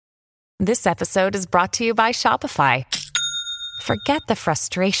This episode is brought to you by Shopify. Forget the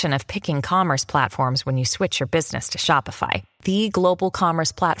frustration of picking commerce platforms when you switch your business to Shopify, the global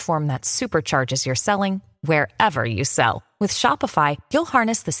commerce platform that supercharges your selling wherever you sell. With Shopify, you'll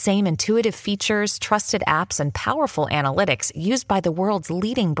harness the same intuitive features, trusted apps, and powerful analytics used by the world's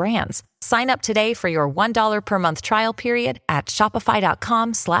leading brands. Sign up today for your $1 per month trial period at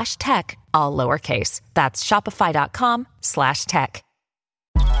shopify.com/tech, all lowercase. That's shopify.com/tech.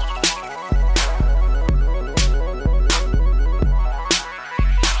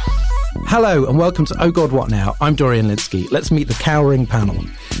 Hello and welcome to Oh God What Now? I'm Dorian Lynskey. Let's meet the cowering panel.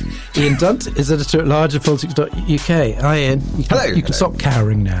 Ian Dunt is editor-at-large of Politics.uk. Hi Ian. Hello. You can stop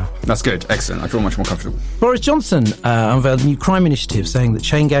cowering now. That's good. Excellent. I feel much more comfortable. Boris Johnson unveiled a new crime initiative saying that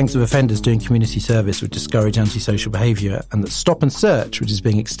chain gangs of offenders doing community service would discourage antisocial behaviour, and that stop and search, which is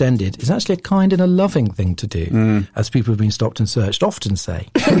being extended, is actually a kind and a loving thing to do, as people who've been stopped and searched often say.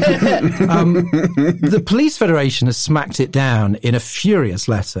 The Police Federation has smacked it down in a furious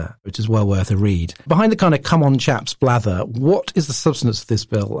letter, which is well worth a read. Behind the kind of come on chaps blather, what is the substance of this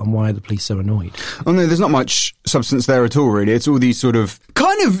bill and why are the police so annoyed? Oh no, there's not much substance there at all, really. It's all these sort of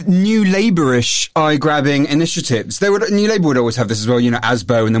kind of New Labour-ish eye-grabbing initiatives. New Labour would always have this as well,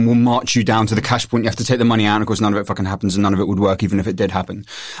 ASBO, and then we'll march you down to the cash point. You have to take the money out, and of course none of it fucking happens and none of it would work even if it did happen.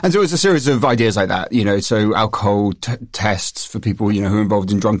 And so it's a series of ideas like that, so alcohol tests for people, who are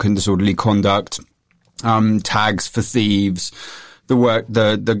involved in drunken disorderly conduct, tags for thieves,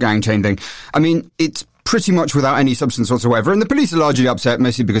 the gang chain thing. I mean, it's pretty much without any substance whatsoever. And the police are largely upset,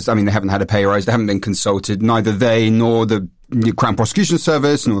 mostly because, they haven't had a pay rise. They haven't been consulted. Neither they, nor the Crown Prosecution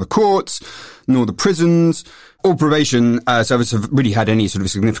Service, nor the courts, nor the prisons, or probation service have really had any sort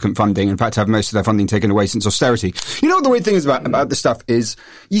of significant funding. In fact, have most of their funding taken away since austerity. You know what the weird thing is about this stuff is,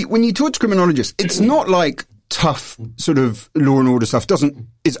 when you talk to criminologists, it's not like tough sort of law and order stuff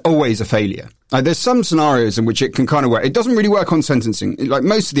is always a failure. There's some scenarios in which it can kind of work. It doesn't really work on sentencing. Like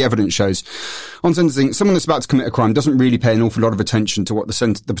most of the evidence shows, on sentencing, someone that's about to commit a crime doesn't really pay an awful lot of attention to what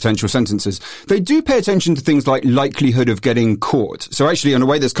the potential sentence is. They do pay attention to things like likelihood of getting caught. So actually, in a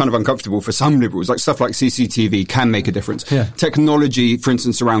way that's kind of uncomfortable for some liberals, like stuff like CCTV can make a difference. Yeah. Technology, for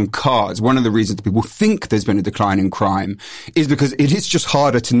instance, around cars. One of the reasons that people think there's been a decline in crime is because it is just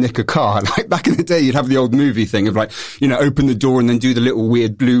harder to nick a car. Like back in the day, you'd have the old movie thing of open the door and then do the little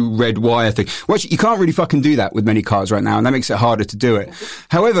weird blue-red wire thing. Well, actually, you can't really fucking do that with many cars right now, and that makes it harder to do it.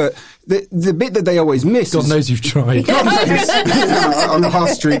 However, the bit that they always miss God knows you've tried. God knows. On the half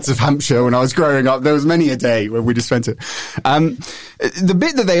streets of Hampshire when I was growing up, there was many a day where we just spent it. The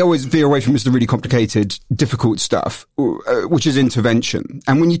bit that they always veer away from is the really complicated, difficult stuff, which is intervention.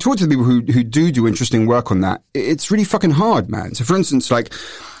 And when you talk to the people who do interesting work on that, it's really fucking hard, man. So for instance,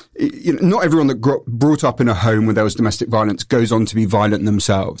 not everyone that got brought up in a home where there was domestic violence goes on to be violent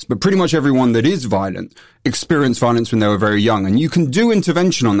themselves. But pretty much everyone that is violent experienced violence when they were very young. And you can do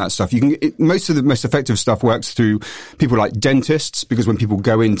intervention on that stuff. Most of the most effective stuff works through people like dentists, because when people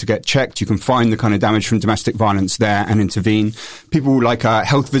go in to get checked, you can find the kind of damage from domestic violence there and intervene. People like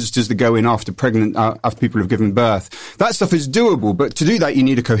health visitors that go in after people have given birth. That stuff is doable. But to do that, you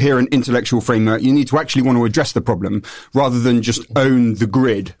need a coherent intellectual framework. You need to actually want to address the problem rather than just own the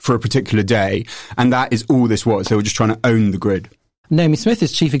grid for a particular day. And that is all this was. They were just trying to own the grid. Naomi Smith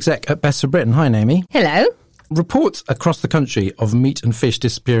is Chief Exec at Best for Britain. Hi, Naomi. Hello. Reports across the country of meat and fish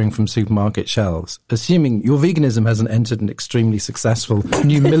disappearing from supermarket shelves, assuming your veganism hasn't entered an extremely successful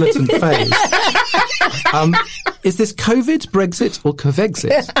new militant phase. Is this COVID, Brexit or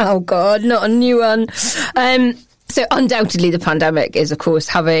Covexit? Oh, God, not a new one. So undoubtedly the pandemic is, of course,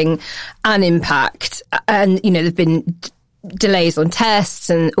 having an impact. And, there've been delays on tests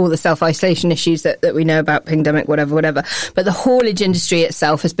and all the self-isolation issues that we know about, pandemic, whatever. But the haulage industry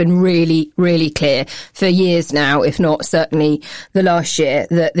itself has been really, really clear for years now, if not certainly the last year,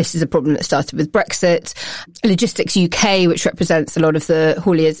 that this is a problem that started with Brexit. Logistics UK, which represents a lot of the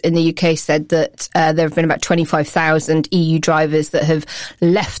hauliers in the UK, said that there have been about 25,000 EU drivers that have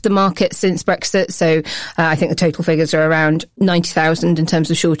left the market since Brexit. So I think the total figures are around 90,000 in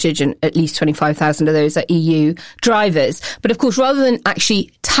terms of shortage, and at least 25,000 of those are EU drivers. But of course, rather than actually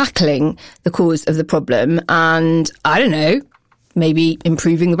tackling the cause of the problem and, I don't know, maybe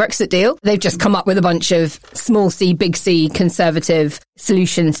improving the Brexit deal, they've just come up with a bunch of small c, big C conservative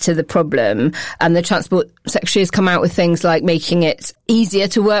solutions to the problem. And the Transport Secretary has come out with things like making it easier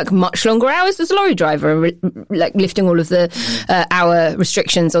to work much longer hours as a lorry driver, and lifting all of the hour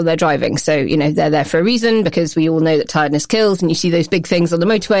restrictions on their driving. So, they're there for a reason, because we all know that tiredness kills, and you see those big things on the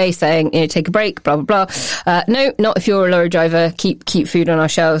motorway saying, take a break, blah, blah, blah. No, not if you're a lorry driver. Keep food on our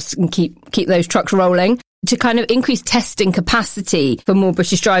shelves and keep those trucks rolling. to kind of increase testing capacity for more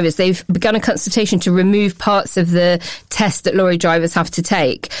British drivers, they've begun a consultation to remove parts of the test that lorry drivers have to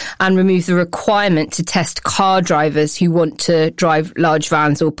take and remove the requirement to test car drivers who want to drive large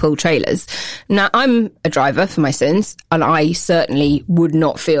vans or pull trailers. Now, I'm a driver for my sins, and I certainly would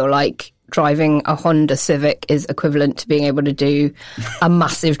not feel like driving a Honda Civic is equivalent to being able to do a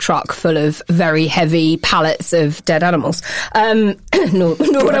massive truck full of very heavy pallets of dead animals. Nor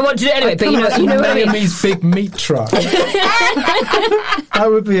would I want to do it anyway, but you know what I mean. Miami's big meat truck. That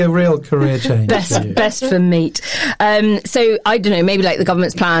would be a real career change. Best for meat. So I don't know, maybe like the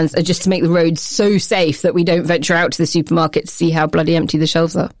government's plans are just to make the roads so safe that we don't venture out to the supermarket to see how bloody empty the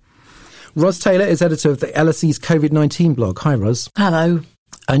shelves are. Ros Taylor is editor of the LSE's COVID-19 blog. Hi, Ros. Hello.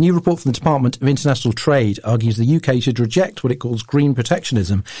 A new report from the Department of International Trade argues the UK should reject what it calls green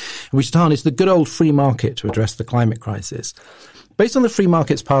protectionism, and we should harness the good old free market to address the climate crisis. Based on the free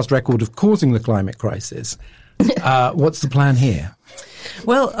market's past record of causing the climate crisis, what's the plan here?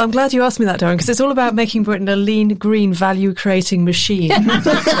 Well, I'm glad you asked me that, Darren, because it's all about making Britain a lean, green, value-creating machine. And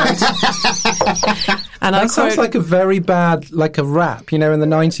that sounds like a very bad, like a rap, in the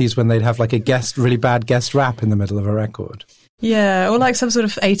 90s when they'd have like a really bad guest rap in the middle of a record. Yeah, or like some sort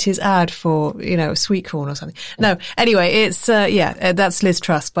of 80s ad for, sweet corn or something. No, anyway, it's, that's Liz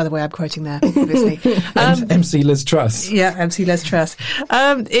Truss, by the way, I'm quoting there, obviously. MC Liz Truss. Yeah, MC Liz Truss.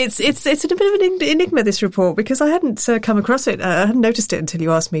 It's a bit of an enigma, this report, because I hadn't come across it. I hadn't noticed it until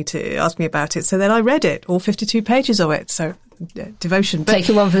you asked me about it. So then I read it, all 52 pages of it. So devotion. But,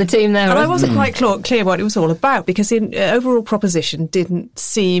 taking one for the team there. And I wasn't quite clear what it was all about, because the overall proposition didn't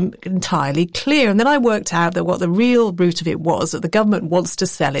seem entirely clear. And then I worked out that what the real root of it was that the government wants to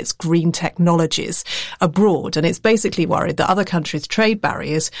sell its green technologies abroad. And it's basically worried that other countries' trade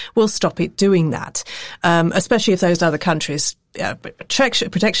barriers will stop it doing that, especially if those other countries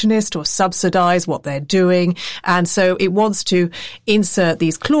protectionist or subsidise what they're doing. And so it wants to insert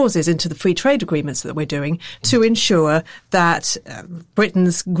these clauses into the free trade agreements that we're doing to ensure that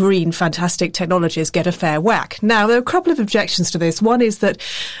Britain's green fantastic technologies get a fair whack. Now, there are a couple of objections to this. One is that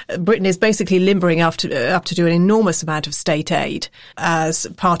Britain is basically limbering up to do an enormous amount of state aid as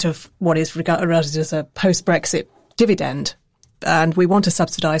part of what is regarded as a post-Brexit dividend. And we want to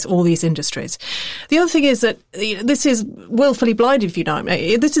subsidise all these industries. The other thing is that this is willfully blind, if you know.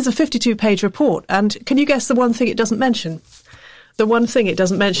 This is a 52-page report. And can you guess the one thing it doesn't mention? The one thing it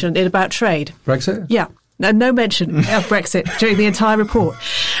doesn't mention about trade. Brexit? Yeah. No mention of Brexit during the entire report.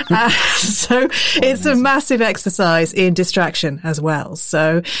 So it's a massive exercise in distraction as well.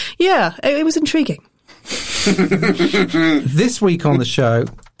 So, yeah, it was intriguing. This week on the show,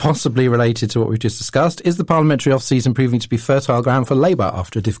 possibly related to what we've just discussed, is the parliamentary off-season proving to be fertile ground for Labour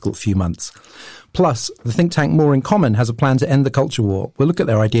after a difficult few months. Plus, the think tank More in Common has a plan to end the culture war. We'll look at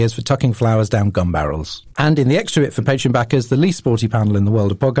their ideas for tucking flowers down gun barrels. And in the extra bit for Patreon backers, the least sporty panel in the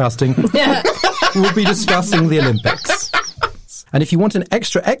world of podcasting, we'll be discussing the Olympics. And if you want an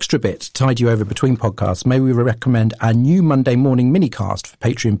extra bit to tide you over between podcasts, may we recommend our new Monday morning minicast for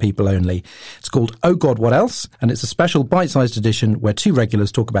Patreon people only. It's called Oh God, What Else? And it's a special bite-sized edition where two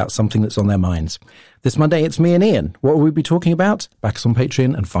regulars talk about something that's on their minds. This Monday, it's me and Ian. What will we be talking about? Back us on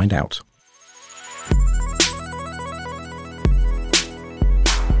Patreon and find out.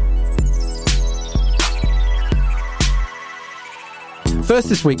 First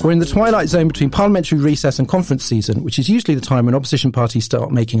this week, we're in the twilight zone between parliamentary recess and conference season, which is usually the time when opposition parties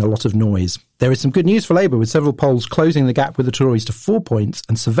start making a lot of noise. There is some good news for Labour, with several polls closing the gap with the Tories to 4 points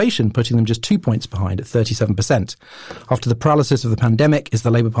and Salvation putting them just 2 points behind at 37%. After the paralysis of the pandemic, is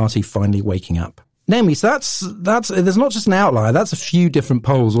the Labour Party finally waking up? Naomi, so that's there's not just an outlier, that's a few different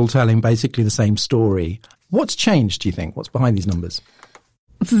polls all telling basically the same story. What's changed, do you think? What's behind these numbers?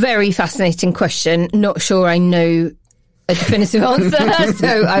 Very fascinating question. Not sure I know a definitive answer,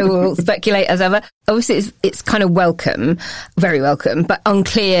 so I will speculate as ever. Obviously, it's kind of welcome, very welcome, but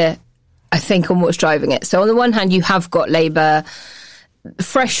unclear, I think, on what's driving it. So on the one hand, you have got Labour,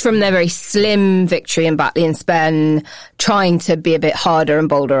 fresh from their very slim victory in Batley and Spen, trying to be a bit harder and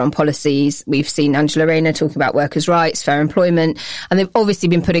bolder on policies. We've seen Angela Rayner talking about workers' rights, fair employment, and they've obviously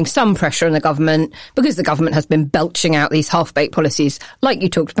been putting some pressure on the government because the government has been belching out these half-baked policies, like you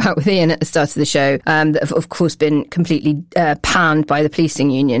talked about with Ian at the start of the show, that have, of course, been completely panned by the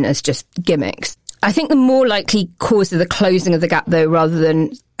policing union as just gimmicks. I think the more likely cause of the closing of the gap, though, rather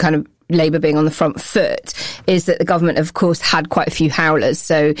than kind of Labour being on the front foot, is that the government, of course, had quite a few howlers.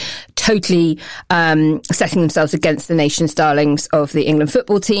 So totally setting themselves against the nation's darlings of the England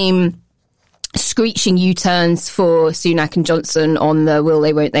football team, screeching U-turns for Sunak and Johnson on the will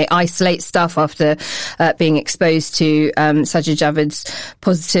they, won't they isolate stuff after being exposed to Sajid Javid's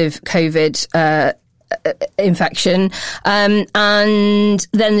positive COVID infection. And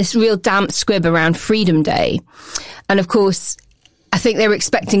then this real damp squib around Freedom Day. And of course, I think they were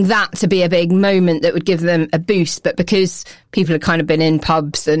expecting that to be a big moment that would give them a boost. But because people had kind of been in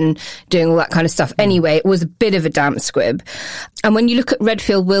pubs and doing all that kind of stuff anyway, it was a bit of a damp squib. And when you look at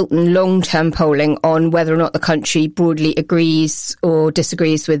Redfield Wilton long-term polling on whether or not the country broadly agrees or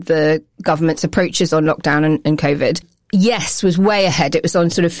disagrees with the government's approaches on lockdown and COVID, yes was way ahead. It was on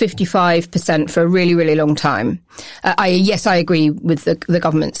sort of 55% for a really, really long time. I agree with the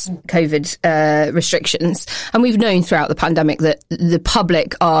government's COVID restrictions. And we've known throughout the pandemic that the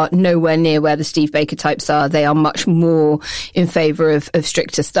public are nowhere near where the Steve Baker types are. They are much more in favour of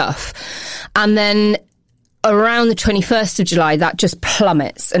stricter stuff. And then around the 21st of July, that just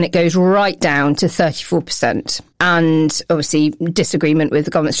plummets and it goes right down to 34%. And obviously disagreement with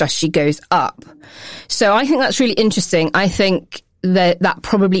the government strategy goes up. So I think that's really interesting. I think that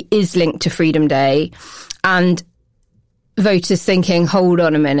probably is linked to Freedom Day and voters thinking, hold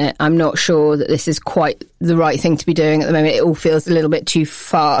on a minute, I'm not sure that this is quite the right thing to be doing at the moment. It all feels a little bit too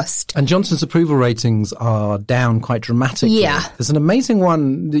fast. And Johnson's approval ratings are down quite dramatically. Yeah. There's an amazing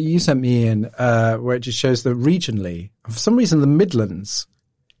one that you sent me in where it just shows that regionally, for some reason, the Midlands,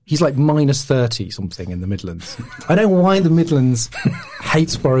 he's like minus 30 something in the Midlands. I don't know why the Midlands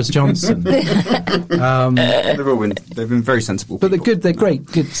hates Boris Johnson. They've been very sensible people. But they're good, they're great,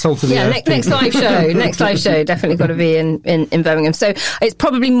 good salt of the earth. Next live show, definitely got to be in Birmingham. So it's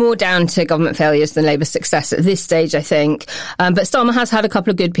probably more down to government failures than Labour's success at this stage, I think. But Starmer has had a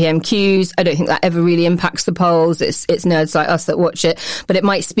couple of good PMQs. I don't think that ever really impacts the polls. It's nerds like us that watch it, but it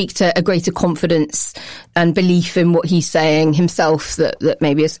might speak to a greater confidence and belief in what he's saying himself that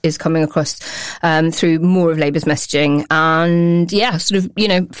maybe is coming across through more of Labour's messaging. And sort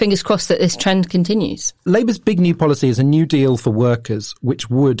of, fingers crossed that this trend continues. Labour's big new policy is a new deal for workers, which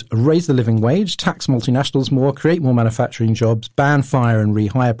would raise the living wage, tax multinationals more, create more manufacturing jobs, ban fire and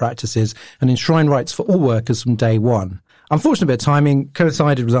rehire practices, and enshrine rights for all workers from day one. Unfortunately, a bit of timing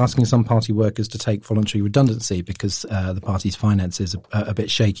coincided with asking some party workers to take voluntary redundancy because the party's finances are a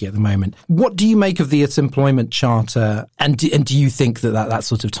bit shaky at the moment. What do you make of the employment charter? And do you think that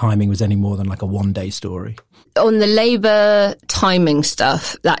sort of timing was any more than like a one-day story? On the Labour timing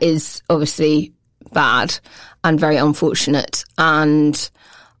stuff, that is obviously bad and very unfortunate. And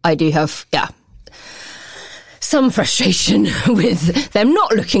I do have, some frustration with them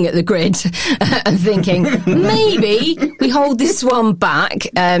not looking at the grid and thinking, maybe we hold this one back.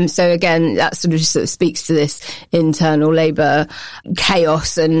 So again, that sort of speaks to this internal Labour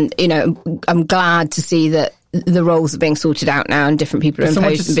chaos. And, I'm glad to see that the roles are being sorted out now and different people are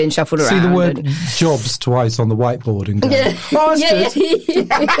imposed and being shuffled around. See the word jobs twice on the whiteboard and go, that's good.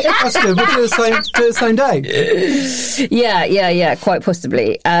 That's good. We'll do the same day. Yeah, quite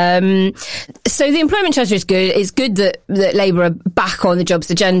possibly. So the employment charter is good. It's good that Labour are back on the jobs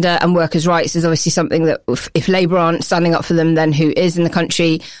agenda, and workers' rights is obviously something that if Labour aren't standing up for them, then who is in the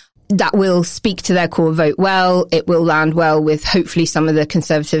country? That will speak to their core vote well. It will land well with hopefully some of the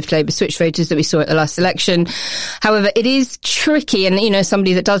Conservative to Labour switch voters that we saw at the last election. However, it is tricky, and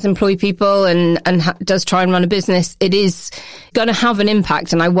somebody that does employ people and does try and run a business, it is going to have an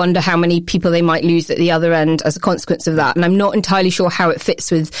impact. And I wonder how many people they might lose at the other end as a consequence of that. And I'm not entirely sure how it fits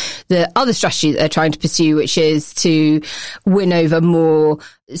with the other strategy that they're trying to pursue, which is to win over more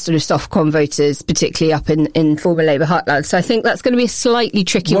sort of Softcom voters, particularly up in former Labour heartland. So I think that's going to be a slightly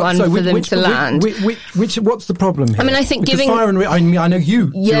tricky one for them to land. What's the problem here? I mean, I think because I know you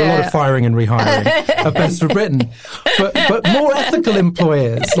do a lot of firing and rehiring at Best for Britain, but more ethical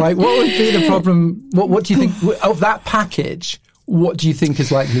employers. Like, what would be the problem? What do you think of that package? What do you think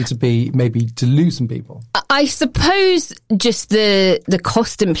is likely to be maybe to lose some people? I suppose just the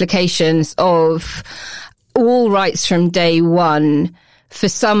cost implications of all rights from day one for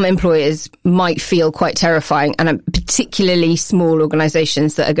some employers might feel quite terrifying, and particularly small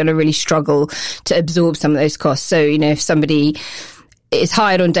organisations that are going to really struggle to absorb some of those costs. So, if somebody is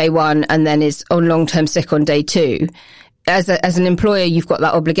hired on day one and then is on long-term sick on day two, as an employer, you've got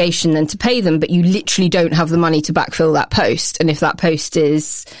that obligation then to pay them, but you literally don't have the money to backfill that post. And if that post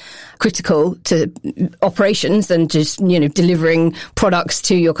is critical to operations and just, delivering products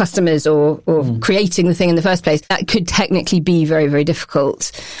to your customers or creating the thing in the first place, that could technically be very, very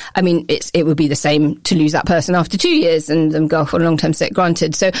difficult. I mean, it would be the same to lose that person after 2 years and them go off on long-term sick,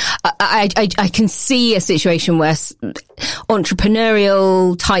 granted. So I can see a situation where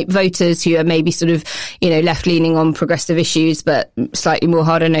entrepreneurial type voters who are maybe sort of, left-leaning on progressive issues, but slightly more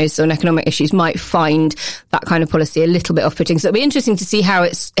harder-nosed on economic issues might find that kind of policy a little bit off-putting. So it'll be interesting to see how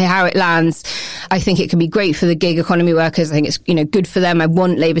it it lands. I think it can be great for the gig economy workers. I think it's, good for them. I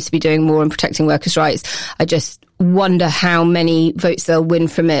want Labour to be doing more on protecting workers' rights. I just wonder how many votes they'll win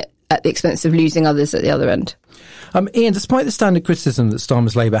from it at the expense of losing others at the other end. Ian, despite the standard criticism that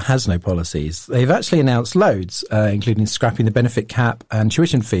Starmer's Labour has no policies, they've actually announced loads, including scrapping the benefit cap and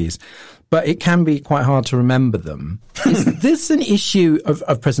tuition fees. But it can be quite hard to remember them. Is this an issue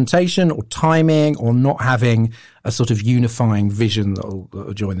of presentation or timing or not having a sort of unifying vision that'll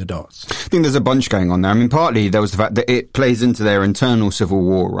join the dots? I think there's a bunch going on there. I mean, partly there was the fact that it plays into their internal civil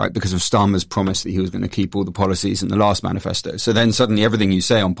war, right, because of Starmer's promise that he was going to keep all the policies in the last manifesto. So then suddenly everything you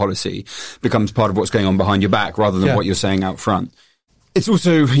say on policy becomes part of what's going on behind your back rather than what you're saying out front. It's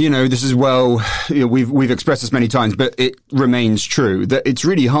also, this is we've expressed this many times, but it remains true that it's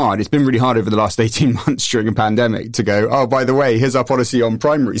really hard. It's been really hard over the last 18 months during a pandemic to go, oh, by the way, here's our policy on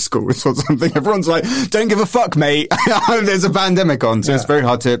primary schools or something. Everyone's like, don't give a fuck, mate. There's a pandemic on. So it's very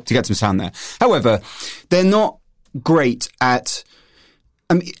hard to get some sound there. However, they're not great at,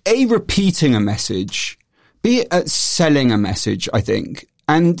 repeating a message, B, at selling a message, I think.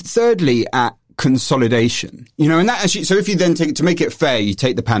 And thirdly, at consolidation, and that actually, so if you then to make it fair, you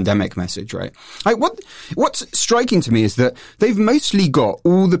take the pandemic message, right? Like what's striking to me is that they've mostly got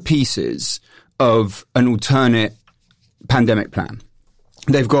all the pieces of an alternate pandemic plan.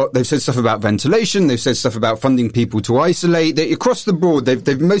 They've said stuff about ventilation. They've said stuff about funding people to isolate. Across the board,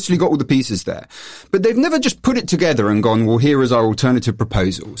 they've mostly got all the pieces there. But they've never just put it together and gone, well, here is our alternative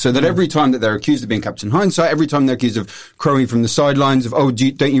proposal. So that every time that they're accused of being Captain Hindsight, every time they're accused of crowing from the sidelines of,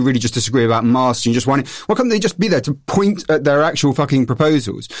 don't you really just disagree about masks? You just want it. Why can't they just be there to point at their actual fucking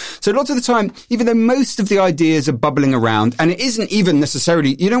proposals? So lots of the time, even though most of the ideas are bubbling around, and it isn't even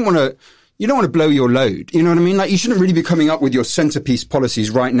necessarily, you don't want to blow your load. You know what I mean? Like, you shouldn't really be coming up with your centerpiece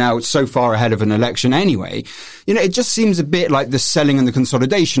policies right now. It's so far ahead of an election anyway. It just seems a bit like the selling and the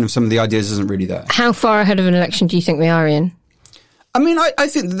consolidation of some of the ideas isn't really there. How far ahead of an election do you think we are, Ian? I mean, I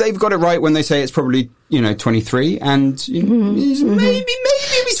think they've got it right when they say it's probably, 23 and maybe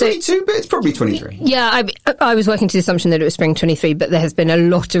 22, but it's probably 23. Yeah, I was working to the assumption that it was spring 23, but there has been a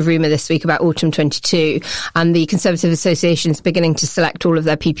lot of rumour this week about autumn 22, and the Conservative Association is beginning to select all of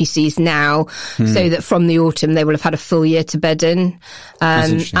their PPCs now so that from the autumn they will have had a full year to bed in.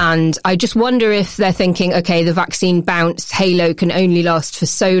 And I just wonder if they're thinking, okay, the vaccine bounce halo can only last for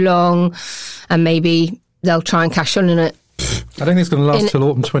so long, and maybe they'll try and cash on it. I don't think it's going to last till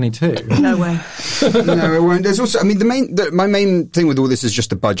autumn 22. No way. No, it won't. There's also, my main thing with all this is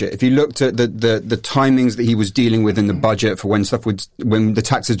just the budget. If you looked at the timings that he was dealing with in the budget for when the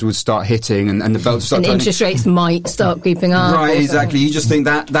taxes would start hitting and the belts start turning, interest rates might start creeping up. Right, exactly. You just think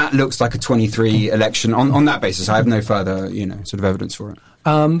that looks like a 23 election on that basis. I have no further, sort of evidence for it.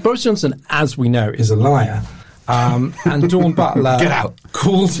 Boris Johnson, as we know, is a liar. And Dawn Butler Get out.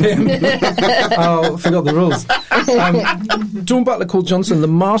 Called him forgot the rules. Dawn Butler called Johnson the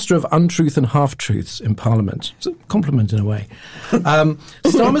master of untruth and half-truths in Parliament. It's a compliment in a way.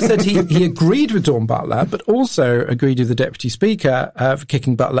 Starmer said he agreed with Dawn Butler, but also agreed with the Deputy Speaker for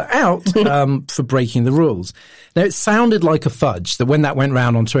kicking Butler out for breaking the rules. Now, it sounded like a fudge that when that went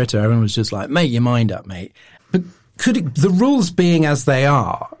round on Twitter, everyone was just like, make your mind up, mate. But the rules being as they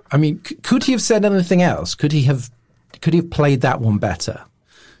are, could he have said anything else? Could he have played that one better?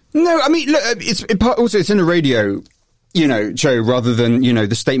 No, look, it's in a radio, show rather than,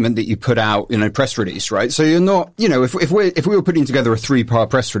 the statement that you put out, press release, right? So you're not, if we were putting together a 3-part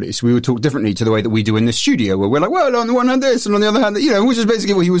press release, we would talk differently to the way that we do in this studio, where we're like, well, on the one hand this, and on the other hand, which is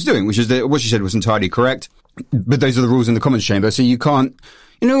basically what he was doing, which is what she said was entirely correct. But those are the rules in the comments chamber, so you can't.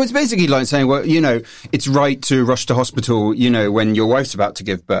 It's basically like saying, well, it's right to rush to hospital, when your wife's about to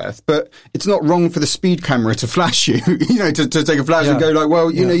give birth, but it's not wrong for the speed camera to flash you, to take a flash and go like,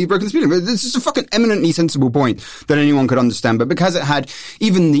 well, you've broken the speed limit. This is a fucking eminently sensible point that anyone could understand, but because it had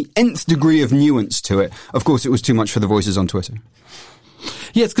even the nth degree of nuance to it, of course it was too much for the voices on Twitter.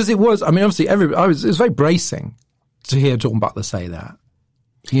 Yes, because it was, obviously it was very bracing to hear Dawn Butler say that.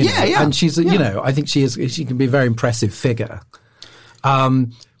 Yeah. And she's, I think she can be a very impressive figure.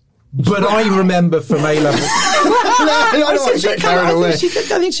 But I remember from A-level. I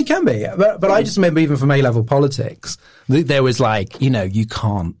think she can be. But I just remember even from A-level politics, there was like, you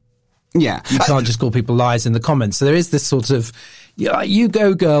can't. Yeah. You can't just call people liars in the comments. So there is this sort of, you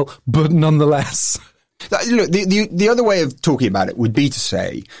go girl, but nonetheless. Look, the other way of talking about it would be to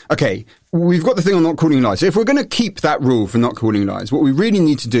say, okay, we've got the thing on not calling lies. So if we're going to keep that rule for not calling lies, what we really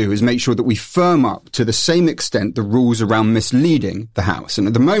need to do is make sure that we firm up to the same extent the rules around misleading the House. And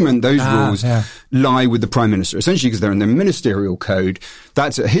at the moment, those rules lie with the Prime Minister, essentially because they're in the ministerial code.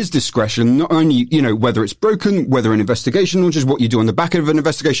 That's at his discretion, not only, whether it's broken, whether an investigation launches, what you do on the back of an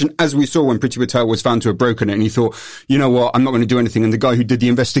investigation, as we saw when Priti Patel was found to have broken it. And he thought, you know what, I'm not going to do anything. And the guy who did the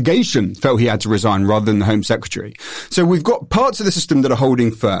investigation felt he had to resign rather than the Home Secretary. So we've got parts of the system that are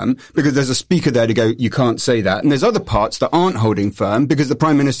holding firm because there's a speaker there to go, you can't say that. And there's other parts that aren't holding firm because the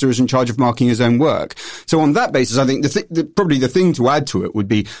Prime Minister is in charge of marking his own work. So on that basis, I think probably the thing to add to it would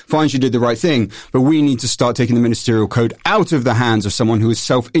be, fine, she did the right thing, but we need to start taking the ministerial code out of the hands of someone who is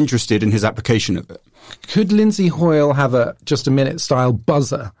self-interested in his application of it. Could Lindsay Hoyle have a just a minute style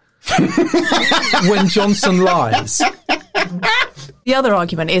buzzer when Johnson lies? The other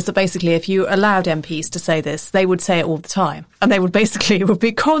argument is that basically if you allowed MPs to say this, they would say it all the time. And it would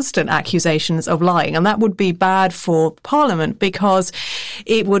be constant accusations of lying. And that would be bad for Parliament because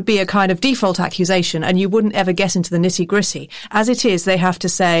it would be a kind of default accusation and you wouldn't ever get into the nitty gritty. As it is, they have to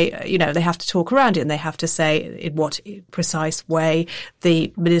say, they have to talk around it and they have to say in what precise way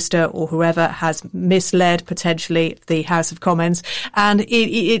the minister or whoever has misled potentially the House of Commons. And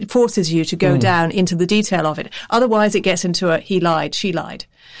it forces you to go down into the detail of it. Otherwise, it gets into a he lied, she lied.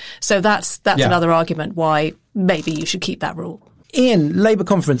 So that's another argument why maybe you should keep that rule. Ian, Labour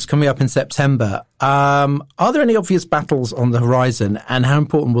conference coming up in September. Are there any obvious battles on the horizon, and how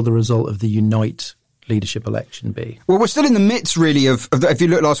important will the result of the Unite leadership election be? Well, we're still in the midst, really, of if you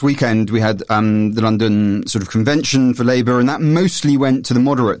look last weekend, we had the London sort of convention for Labour, and that mostly went to the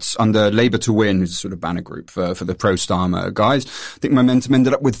moderates under Labour to Win, who's a sort of banner group for the pro-Starmer guys. I think Momentum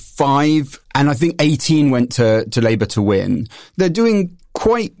ended up with 5, and I think 18 went to Labour to Win. They're doing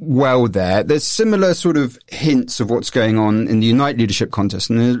quite well there. There's similar sort of hints of what's going on in the Unite leadership contest.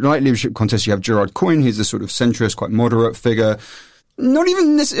 In the Unite leadership contest, you have Gerard Coyne, who's a sort of centrist, quite moderate figure. Not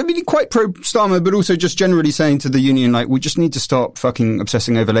even this, quite pro-Starmer, but also just generally saying to the union, we just need to stop fucking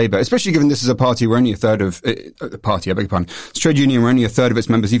obsessing over Labour, especially given this is a party where only a third of the party, I beg your pardon, it's a trade union where only a third of its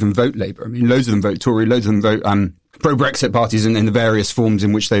members even vote Labour. I mean, loads of them vote Tory, loads of them vote pro-Brexit parties in the various forms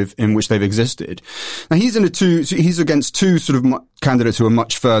in which they've existed. Now he's against two sort of candidates who are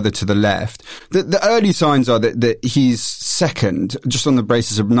much further to the left. The early signs are that he's second, just on the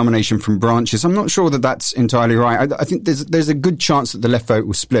basis of nomination from branches. I'm not sure that that's entirely right. I think there's a good chance that the left vote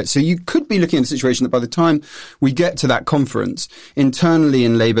will split. So you could be looking at a situation that by the time we get to that conference, internally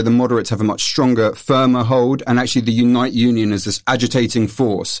in Labour, the moderates have a much stronger, firmer hold, and actually the Unite Union as this agitating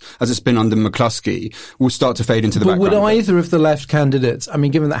force, as it's been under McCluskey, will start to fade into the background. Would either of the left candidates, I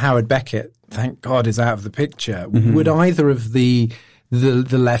mean, given that Howard Beckett, thank God, is out of the picture, would either of the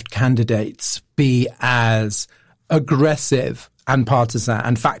left candidates be as aggressive and partisan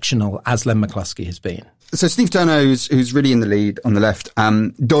and factional as Len McCluskey has been? So Steve Turner, who's really in the lead on the left,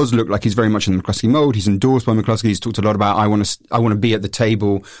 does look like he's very much in the McCluskey mould. He's endorsed by McCluskey. He's talked a lot about, I want to be at the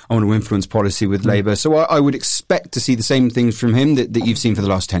table. I want to influence policy with Labour. So I would expect to see the same things from him that you've seen for the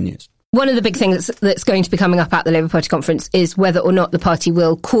last 10 years. One of the big things that's going to be coming up at the Labour Party conference is whether or not the party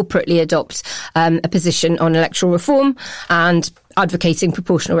will corporately adopt a position on electoral reform and advocating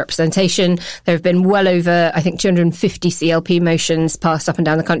proportional representation. There have been well over, I think, 250 CLP motions passed up and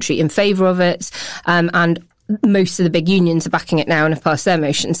down the country in favour of it, and most of the big unions are backing it now and have passed their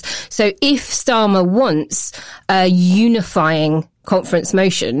motions. So if Starmer wants a unifying conference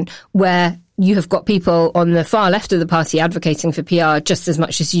motion where you have got people on the far left of the party advocating for PR just as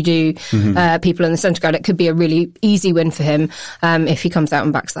much as you do people on the centre ground, it could be a really easy win for him if he comes out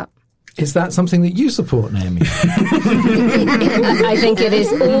and backs that. Is that something that you support, Naomi? I think it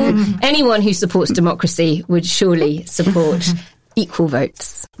is anyone who supports democracy would surely support equal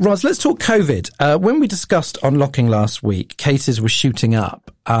votes. Ros, let's talk COVID. When we discussed unlocking last week, cases were shooting up.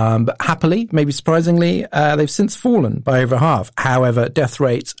 But happily, maybe surprisingly, they've since fallen by over half. However, death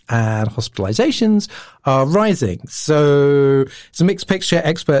rates and hospitalizations are rising. So it's a mixed picture.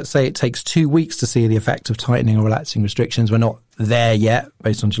 Experts say it takes 2 weeks to see the effect of tightening or relaxing restrictions. We're not there yet,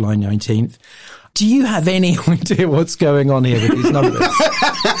 based on July 19th. Do you have any idea what's going on here with these numbers?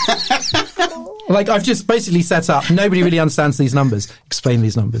 I've just basically set up, nobody really understands these numbers. Explain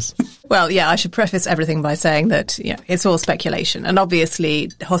these numbers. Well, yeah, I should preface everything by saying that it's all speculation. And obviously,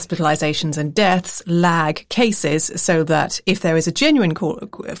 hospitalizations and deaths lag cases, so that if there is a genuine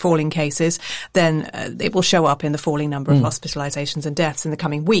falling cases, then it will show up in the falling number of hospitalizations and deaths in the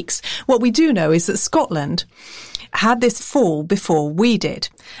coming weeks. What we do know is that Scotland had this fall before we did.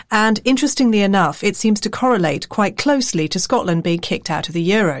 And interestingly enough, it seems to correlate quite closely to Scotland being kicked out of the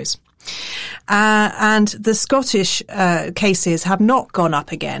Euros. And the Scottish cases have not gone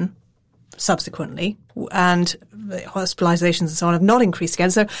up again subsequently, and hospitalisations and so on have not increased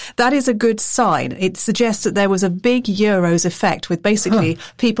again. So that is a good sign. It suggests that there was a big Euros effect with basically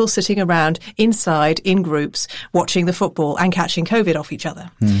people sitting around inside in groups watching the football and catching COVID off each other.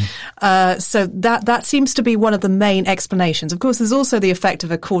 So that seems to be one of the main explanations. Of course, there's also the effect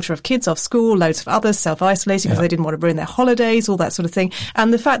of a quarter of kids off school, loads of others self-isolating because they didn't want to ruin their holidays, all that sort of thing.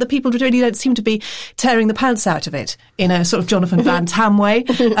 And the fact that people really don't seem to be tearing the pants out of it in a sort of Jonathan Van Tam way.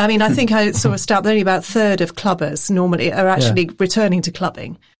 I mean, I think I saw a stat that only about a third of clubbers normally are actually returning to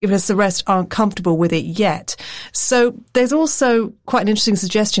clubbing, because the rest aren't comfortable with it yet. So there's also quite an interesting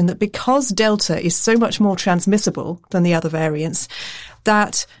suggestion that because Delta is so much more transmissible than the other variants,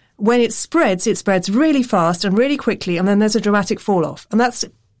 that when it spreads really fast and really quickly, and then there's a dramatic fall off. And that's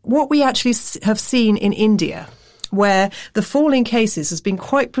what we actually have seen in India, where the fall in cases has been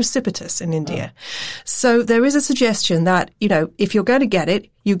quite precipitous in India. So there is a suggestion that, if you're going to get it,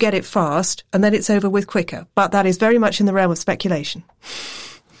 you get it fast and then it's over with quicker. But that is very much in the realm of speculation.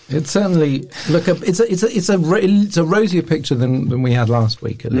 It's certainly it's a rosier picture than we had last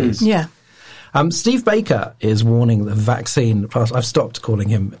week, at least. Yeah. Steve Baker is warning the vaccine. I've stopped calling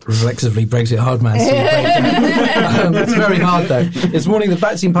him reflexively Brexit hardman Steve Baker. It's very hard, though. Is warning the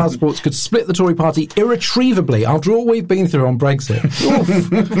vaccine passports could split the Tory party irretrievably after all we've been through on Brexit.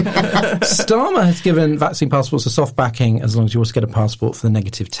 Starmer has given vaccine passports a soft backing as long as you also get a passport for the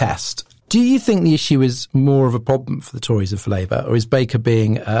negative test. Do you think the issue is more of a problem for the Tories than for Labour, or is Baker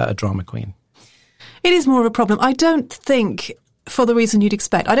being a drama queen? It is more of a problem. I don't think, for the reason you'd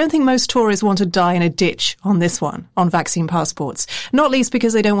expect, I don't think most Tories want to die in a ditch on this one, on vaccine passports. Not least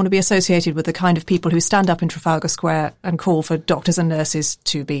because they don't want to be associated with the kind of people who stand up in Trafalgar Square and call for doctors and nurses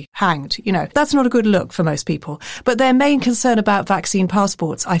to be hanged. That's not a good look for most people. But their main concern about vaccine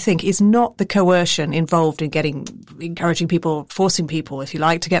passports, I think, is not the coercion involved in encouraging people, forcing people, if you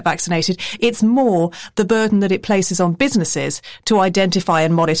like, to get vaccinated. It's more the burden that it places on businesses to identify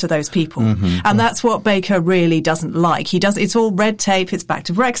and monitor those people. And that's what Baker really doesn't like. It's all red tape, it's back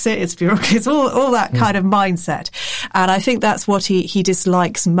to Brexit, it's bureaucracy, it's all that kind of mindset. And I think that's what he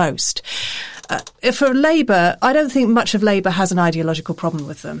dislikes most. For Labour, I don't think much of Labour has an ideological problem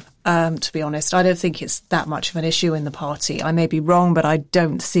with them, to be honest. I don't think it's that much of an issue in the party. I may be wrong, but I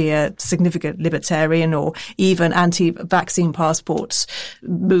don't see a significant libertarian or even anti-vaccine passports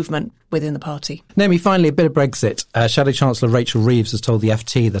movement within the party. Naomi, finally, a bit of Brexit. Shadow Chancellor Rachel Reeves has told the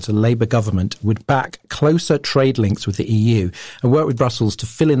FT that a Labour government would back closer trade links with the EU and work with Brussels to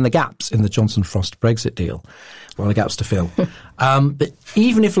fill in the gaps in the Johnson-Frost Brexit deal. A lot of gaps to fill. But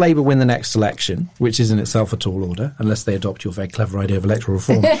even if Labour win the next election, which is in itself a tall order, unless they adopt your very clever idea of electoral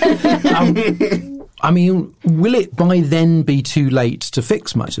reform, will it by then be too late to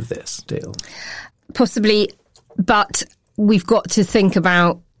fix much of this deal? Possibly, but we've got to think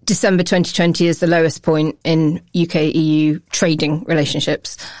about December 2020 is the lowest point in UK-EU trading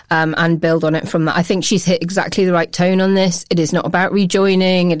relationships, and build on it from that. I think she's hit exactly the right tone on this. It is not about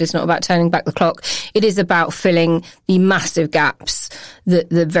rejoining. It is not about turning back the clock. It is about filling the massive gaps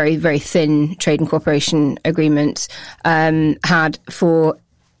that the very, very thin trade and cooperation agreement had for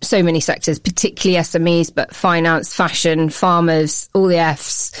so many sectors, particularly SMEs, but finance, fashion, farmers, all the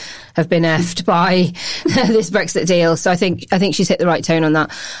Fs have been effed by this Brexit deal. So I think she's hit the right tone on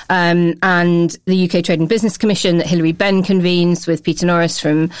that. And the UK Trade and Business Commission that Hilary Benn convenes with Peter Norris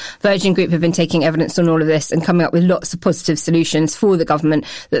from Virgin Group have been taking evidence on all of this and coming up with lots of positive solutions for the government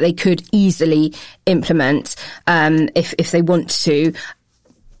that they could easily implement if they want to.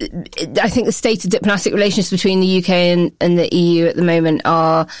 I think the state of diplomatic relations between the UK and the EU at the moment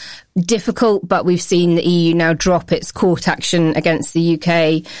are difficult, but we've seen the EU now drop its court action against the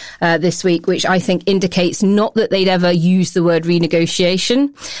UK this week, which I think indicates not that they'd ever use the word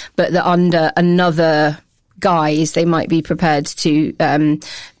renegotiation, but that under another guise they might be prepared to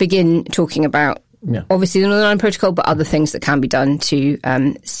begin talking about obviously the Northern Ireland Protocol, but other things that can be done to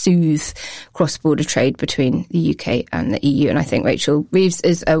soothe cross-border trade between the UK and the EU. And I think Rachel Reeves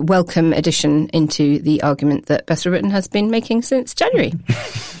is a welcome addition into the argument that Best for Britain has been making since January.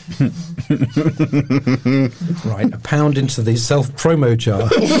 Right, a pound into the self-promo jar.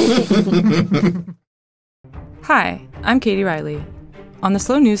 Hi, I'm Katie Riley. On the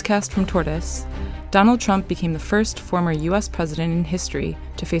Slow Newscast from Tortoise, Donald Trump became the first former U.S. president in history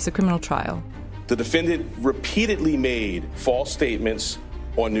to face a criminal trial. The defendant repeatedly made false statements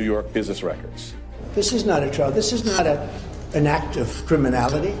on New York business records. This is not a trial. This is not an act of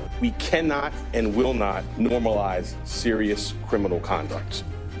criminality. We cannot and will not normalize serious criminal conduct.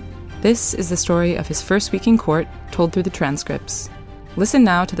 This is the story of his first week in court, told through the transcripts. Listen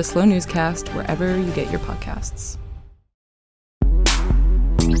now to the Slow Newscast wherever you get your podcasts.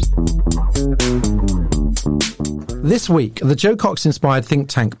 This week, the Jo Cox-inspired think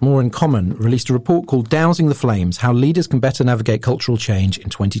tank More in Common released a report called Dousing the Flames, How Leaders Can Better Navigate Cultural Change in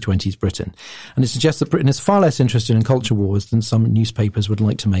 2020's Britain. And it suggests that Britain is far less interested in culture wars than some newspapers would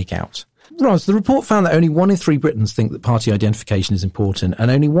like to make out. Ros, the report found that only 1 in 3 Britons think that party identification is important, and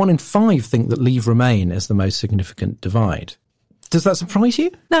only 1 in 5 think that Leave Remain is the most significant divide. Does that surprise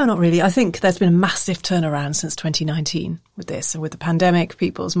you? No, not really. I think there's been a massive turnaround since 2019 with this. And with the pandemic,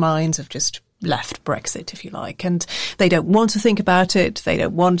 people's minds have just left Brexit, if you like, and they don't want to think about it. They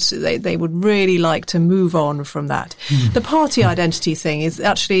don't want to, they would really like to move on from that. The party identity thing is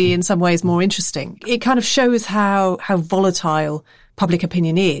actually in some ways more interesting. It kind of shows how volatile public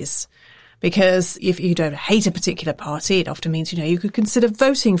opinion is. Because if you don't hate a particular party, it often means, you could consider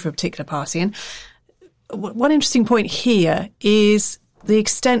voting for a particular party. And one interesting point here is the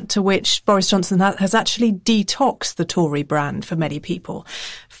extent to which Boris Johnson has actually detoxed the Tory brand for many people.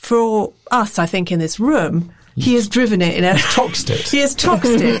 For us, I think, in this room, he has driven it in a... Toxed it. He has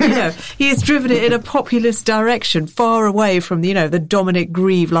toxed it, He has driven it in a populist direction, far away from, the Dominic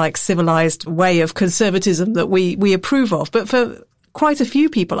Grieve-like civilised way of conservatism that we approve of. But for quite a few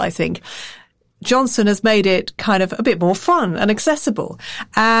people, I think, Johnson has made it kind of a bit more fun and accessible.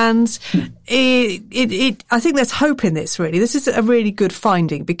 And I think there's hope in this, really. This is a really good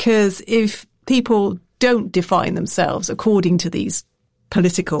finding, because if people don't define themselves according to these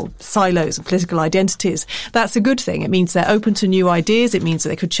political silos and political identities, that's a good thing. It means they're open to new ideas. It means that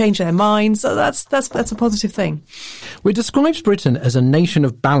they could change their minds. So that's a positive thing. We describes Britain as a nation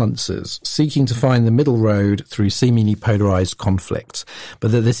of balancers, seeking to find the middle road through seemingly polarised conflicts,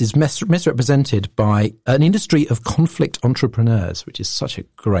 but that this is misrepresented by an industry of conflict entrepreneurs, which is such a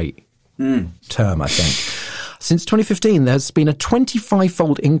great term, I think. Since 2015, there's been a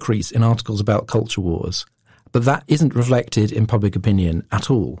 25-fold increase in articles about culture wars. But that isn't reflected in public opinion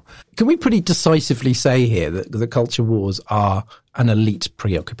at all. Can we pretty decisively say here that the culture wars are an elite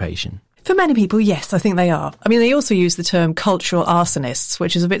preoccupation? For many people, yes, I think they are. I mean, they also use the term cultural arsonists,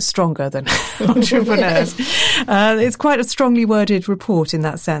 which is a bit stronger than entrepreneurs. It's quite a strongly worded report in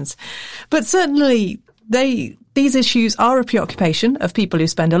that sense. But certainly, these issues are a preoccupation of people who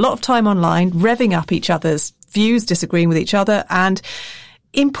spend a lot of time online, revving up each other's views, disagreeing with each other, and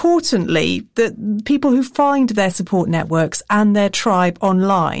importantly, the people who find their support networks and their tribe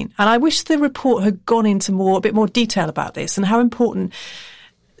online. And I wish the report had gone into a bit more detail about this and how important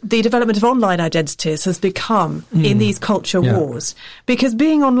the development of online identities has become in these culture wars. Because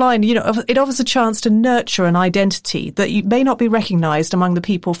being online, it offers a chance to nurture an identity that you may not be recognised among the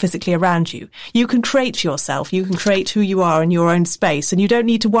people physically around you. You can create yourself, you can create who you are in your own space, and you don't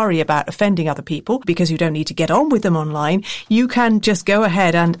need to worry about offending other people because you don't need to get on with them online. You can just go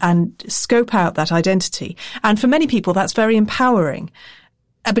ahead and scope out that identity. And for many people, that's very empowering.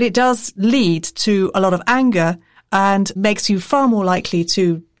 But it does lead to a lot of anger and makes you far more likely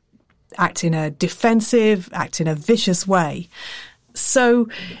to act in a defensive, act in a vicious way. So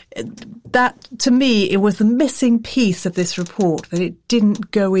that, to me, it was the missing piece of this report, that it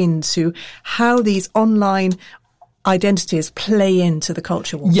didn't go into how these online identities play into the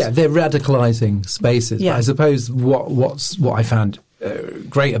culture wars. Yeah, they're radicalising spaces. Yeah. But I suppose what I found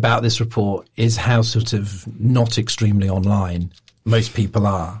great about this report is how sort of not extremely online most people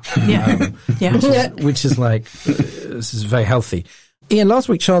are. Which is like, this is very healthy. Ian, last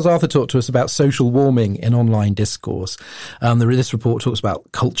week Charles Arthur talked to us about social warming in online discourse. This report talks about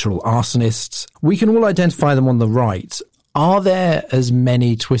cultural arsonists. We can all identify them on the right. Are there as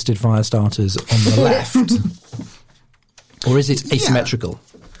many twisted fire starters on the left? Or is it asymmetrical?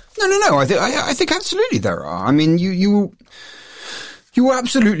 Yeah. No. I think absolutely there are. I mean, you will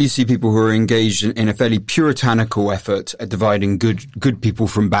absolutely see people who are engaged in a fairly puritanical effort at dividing good people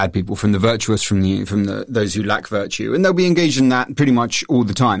from bad people, from the virtuous from those who lack virtue, and they'll be engaged in that pretty much all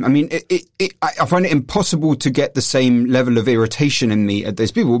the time. I mean, I find it impossible to get the same level of irritation in me at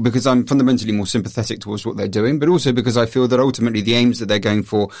those people, because I'm fundamentally more sympathetic towards what they're doing, but also because I feel that ultimately the aims that they're going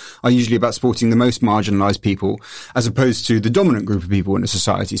for are usually about supporting the most marginalised people, as opposed to the dominant group of people in a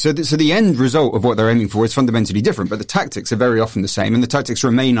society. So the end result of what they're aiming for is fundamentally different, but the tactics are very often the same. And the tactics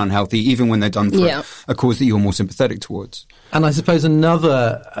remain unhealthy even when they're done for a cause that you're more sympathetic towards. And I suppose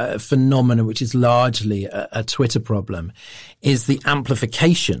another phenomenon, which is largely a Twitter problem, is the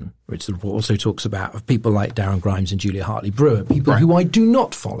amplification, which the report also talks about, of people like Darren Grimes and Julia Hartley-Brewer, people who I do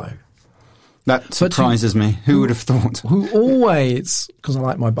not follow. That surprises me. Who would have thought? Who always, because I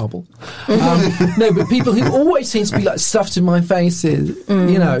like my bubble. No, but people who always seem to be like stuffed in my faces,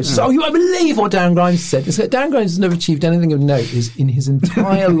 you know. So you won't believe what Dan Grimes said. So Dan Grimes has never achieved anything of note in his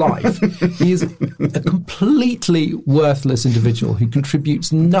entire life. He is a completely worthless individual who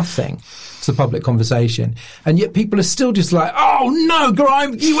contributes nothing to the public conversation. And yet people are still just like, oh no,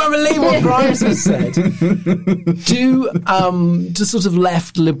 Grimes, you won't believe what Grimes has said. Do sort of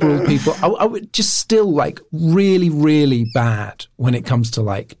left liberal people, I would just still like really, really bad when it comes to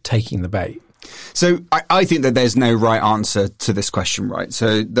like taking the bait. So I think that there's no right answer to this question, right?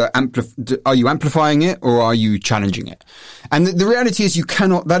 So are you amplifying it or are you challenging it? And the reality is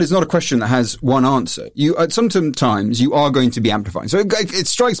that is not a question that has one answer. Sometimes you are going to be amplifying. So it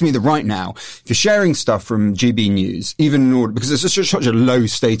strikes me that right now, if you're sharing stuff from GB News, even in order, because it's just such a low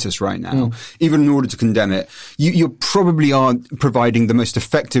status right now, even in order to condemn it, you probably are providing the most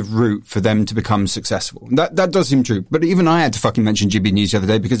effective route for them to become successful. That does seem true. But even I had to fucking mention GB News the other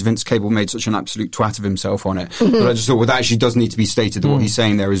day because Vince Cable made such an absolute twat of himself on it. But I just thought, well, that actually does need to be stated that what he's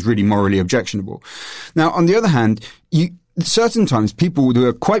saying there is really morally objectionable. Now, on the other hand, certain times people who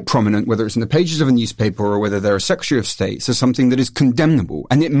are quite prominent, whether it's in the pages of a newspaper or whether they're a Secretary of State, says something that is condemnable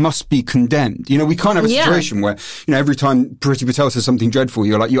and it must be condemned. You know, we can't have a situation where, you know, every time Priti Patel says something dreadful,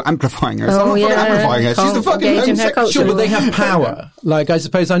 you're amplifying her. It's not fucking amplifying her. She's the fucking homosexual. Sure, but they have power. Like, I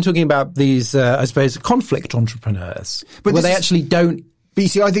suppose I'm talking about these, conflict entrepreneurs, but where they actually don't.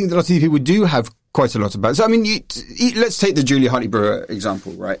 BC, I think that a lot of people do have quite a lot about it. So, I mean, let's take the Julia Hartley-Brewer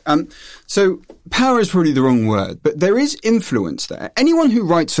example, right? So power is probably the wrong word, but there is influence there. Anyone who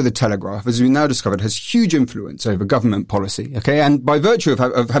writes for The Telegraph, as we've now discovered, has huge influence over government policy, okay? And by virtue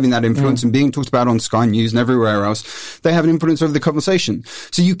of having that influence and being talked about on Sky News and everywhere else, they have an influence over the conversation.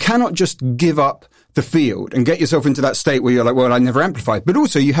 So you cannot just give up the field and get yourself into that state where you're like, well, I never amplified. But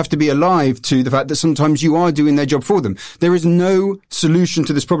also you have to be alive to the fact that sometimes you are doing their job for them. There is no solution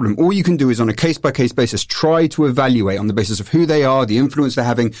to this problem. All you can do is on a case-by-case basis, try to evaluate on the basis of who they are, the influence they're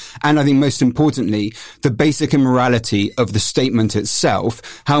having, and I think most importantly, the basic immorality of the statement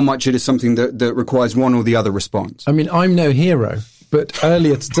itself, how much it is something that requires one or the other response. I mean, I'm no hero. But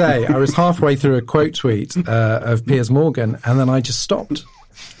earlier today, I was halfway through a quote tweet of Piers Morgan, and then I just stopped.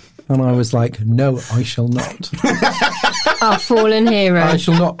 And I was like, no, I shall not. Our fallen hero. I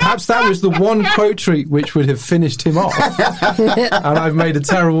shall not. Perhaps that was the one quote tweet which would have finished him off. And I've made a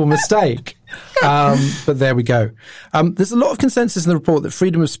terrible mistake. But there we go. There's a lot of consensus in the report that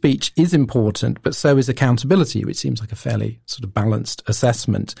freedom of speech is important, but so is accountability, which seems like a fairly sort of balanced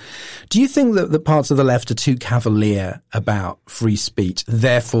assessment. Do you think that the parts of the left are too cavalier about free speech,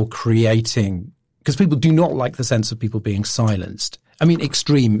 therefore creating, because people do not like the sense of people being silenced? I mean,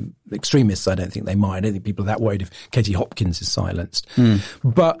 extremists, I don't think they mind. I don't think people are that worried if Katie Hopkins is silenced.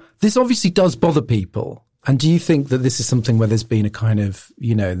 But this obviously does bother people. And do you think that this is something where there's been a kind of,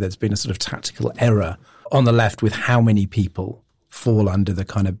 you know, there's been a sort of tactical error on the left with how many people fall under the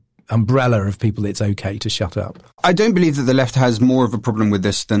kind of umbrella of people it's okay to shut up? I don't believe that the left has more of a problem with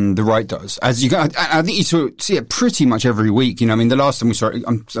this than the right does. I think you sort of see it pretty much every week. You know, I mean, the last time we saw it,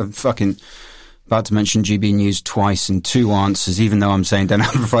 I'm fucking about to mention GB News twice in two answers, even though I'm saying don't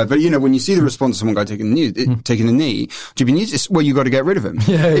amplify. But, you know, when you see the response of someone guy taking a knee, GB News is, well, you got to get rid of him.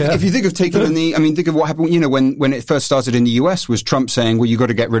 If you think of taking a knee, I mean, think of what happened, you know, when it first started in the US was Trump saying, well, you got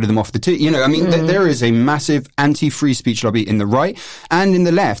to get rid of them off the tee. You know, I mean, there is a massive anti-free speech lobby in the right and in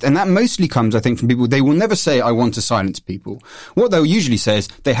the left. And that mostly comes, I think, from people, they will never say, I want to silence people. What they'll usually say is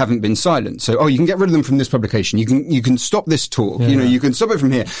they haven't been silenced. So, you can get rid of them from this publication. You can stop this talk. You know, you can stop it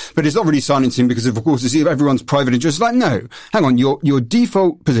from here. But it's not really silencing because of course, it's everyone's private interest. Like, no, hang on. Your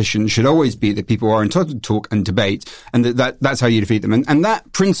default position should always be that people are entitled to talk and debate, and that's how you defeat them. And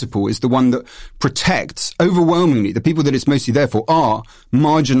that principle is the one that protects overwhelmingly the people that it's mostly there for are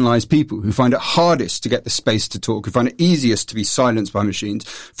marginalized people who find it hardest to get the space to talk, who find it easiest to be silenced by machines.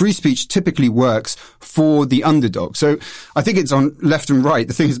 Free speech typically works for the underdog. So I think it's on left and right.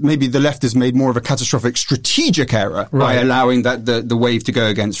 The thing is, maybe the left has made more of a catastrophic strategic error by allowing the wave to go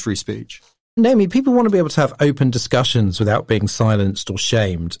against free speech. Naomi, people want to be able to have open discussions without being silenced or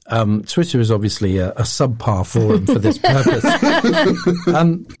shamed. Twitter is obviously a subpar forum for this purpose.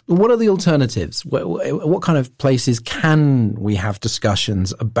 What are the alternatives? What kind of places can we have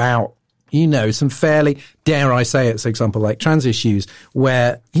discussions about, you know, some fairly, dare I say it, for example, like trans issues,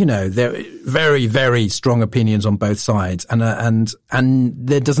 where, you know, there are very, very strong opinions on both sides, and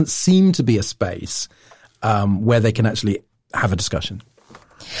there doesn't seem to be a space where they can actually have a discussion?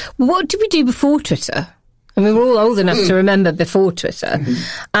 What did we do before Twitter? I mean, we're all old enough to remember before Twitter.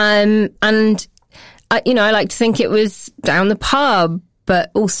 And I like to think it was down the pub,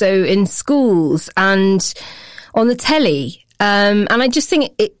 but also in schools and on the telly. And I just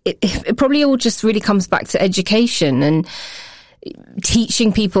think it probably all just really comes back to education, and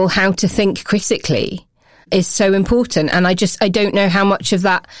teaching people how to think critically is so important. And I don't know how much of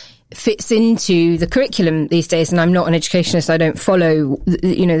that fits into the curriculum these days. And I'm not an educationist. I don't follow,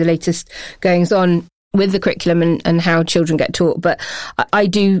 the latest goings on with the curriculum and how children get taught. But I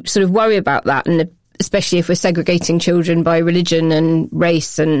do sort of worry about that, and especially if we're segregating children by religion and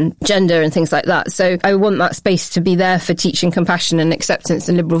race and gender and things like that. So I want that space to be there for teaching compassion and acceptance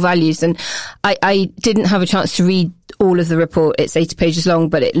and liberal values. And I didn't have a chance to read all of the report. It's 80 pages long,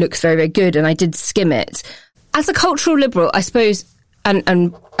 but it looks very, very good. And I did skim it. As a cultural liberal, I suppose,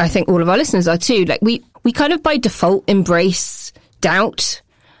 and I think all of our listeners are too, like we kind of by default embrace doubt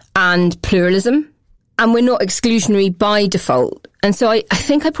and pluralism. And we're not exclusionary by default. And so I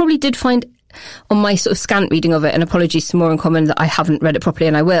think I probably did find on my sort of scant reading of it, and apologies to More in Common that I haven't read it properly,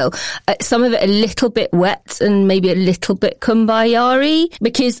 and I will, some of it a little bit wet and maybe a little bit kumbaya-y,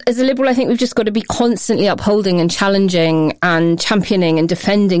 because as a liberal I think we've just got to be constantly upholding and challenging and championing and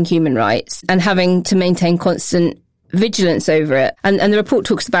defending human rights, and having to maintain constant vigilance over it. And the report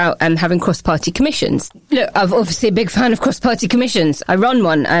talks about having cross-party commissions. Look, I'm obviously a big fan of cross-party commissions. I run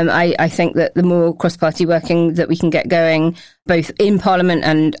one. I think that the more cross-party working that we can get going, both in Parliament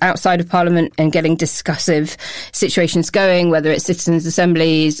and outside of Parliament, and getting discussive situations going, whether it's citizens'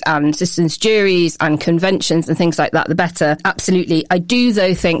 assemblies and citizens' juries and conventions and things like that, the better. Absolutely. I do,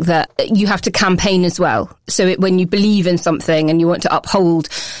 though, think that you have to campaign as well. So when you believe in something and you want to uphold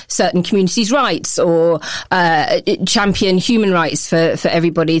certain communities' rights or champion human rights for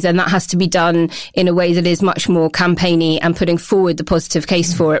everybody, then that has to be done in a way that is much more campaigny and putting forward the positive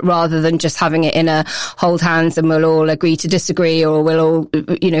case for it, rather than just having it in a hold hands and we'll all agree to disagree, or we'll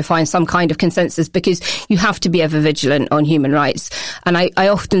all, find some kind of consensus, because you have to be ever vigilant on human rights. And I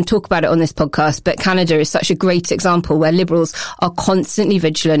often talk about it on this podcast, but Canada is such a great example where liberals are constantly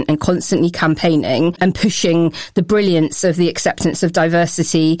vigilant and constantly campaigning and pushing the brilliance of the acceptance of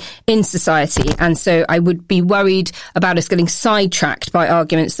diversity in society. And so I would be worried about us getting sidetracked by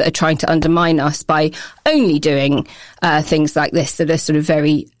arguments that are trying to undermine us by only doing things like this that are sort of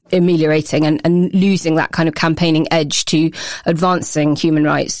very ameliorating and losing that kind of campaigning edge to advancing human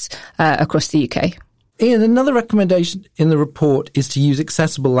rights across the UK. Ian, another recommendation in the report is to use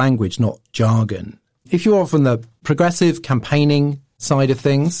accessible language, not jargon. If you're from the progressive campaigning side of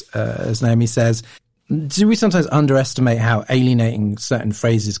things, as Naomi says, do we sometimes underestimate how alienating certain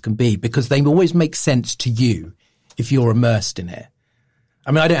phrases can be, because they always make sense to you if you're immersed in it?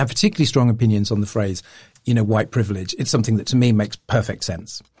 I mean, I don't have particularly strong opinions on the phrase, white privilege. It's something that to me makes perfect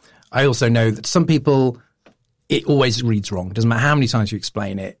sense. I also know that some people, it always reads wrong. It doesn't matter how many times you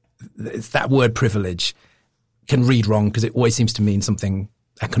explain it. It's that word privilege can read wrong because it always seems to mean something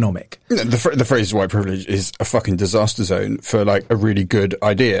economic. The phrase white privilege is a fucking disaster zone for like a really good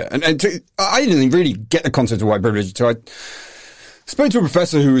idea. I didn't really get the concept of white privilege until I spoke to a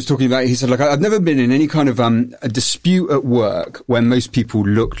professor who was talking about it. He said, like, I've never been in any kind of a dispute at work where most people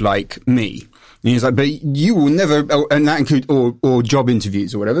look like me. And he's like, but you will never, and that includes, or job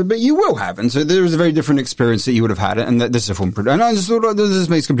interviews or whatever, but you will have. And so there was a very different experience that you would have had. And this is a form of privilege. And I just thought, this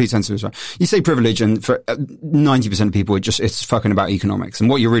makes complete sense to me as well. You say privilege, and for 90% of people, it's fucking about economics. And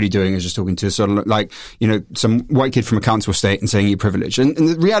what you're really doing is just talking to sort of like, some white kid from a council estate and saying you're privileged. And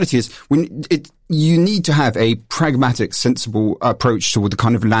the reality is, you need to have a pragmatic, sensible approach toward the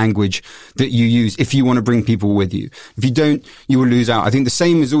kind of language that you use if you want to bring people with you. If you don't, you will lose out. I think the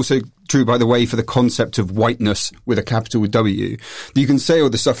same is also true, by the way, for the concept of whiteness with a capital W. You can say all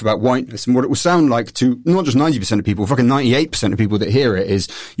this stuff about whiteness, and what it will sound like to not just 90% of people, fucking 98% of people that hear it is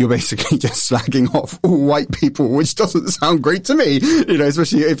you're basically just slagging off all white people, which doesn't sound great to me,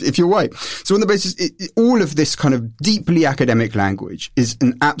 especially if you're white. So on the basis, all of this kind of deeply academic language is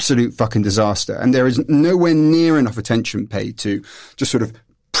an absolute fucking disaster. And there is nowhere near enough attention paid to just sort of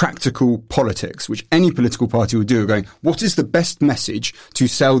practical politics, which any political party will do, going, what is the best message to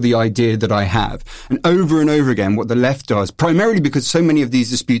sell the idea that I have? And over again, what the left does, primarily because so many of these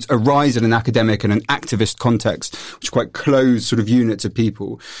disputes arise in an academic and an activist context, which are quite closed sort of units of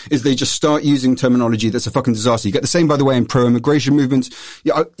people, is they just start using terminology that's a fucking disaster. You get the same, by the way, in pro-immigration movements.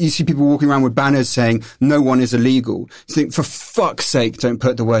 You see people walking around with banners saying, no one is illegal. You think, for fuck's sake, don't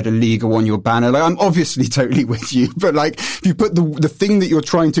put the word illegal on your banner. Like, I'm obviously totally with you, but like, if you put the thing that you're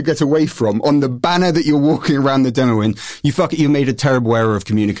trying to get away from on the banner that you're walking around the demo in, you made a terrible error of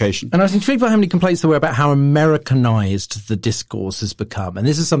communication. And I was intrigued by how many complaints there were about how Americanized the discourse has become. And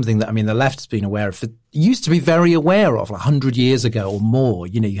this is something that, the left has been aware of. It used to be very aware of, like 100 years ago or more.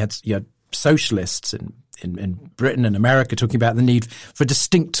 You had socialists in Britain and America talking about the need for a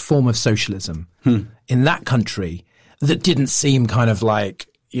distinct form of socialism in that country that didn't seem kind of like,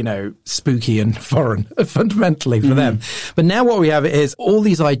 spooky and foreign fundamentally for them. But now what we have is all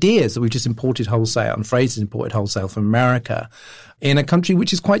these ideas that we've just imported wholesale and phrases imported wholesale from America in a country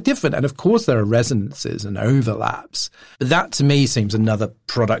which is quite different. And of course there are resonances and overlaps. But that to me seems another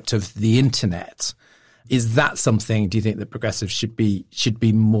product of the internet. Is that something, do you think, that progressives should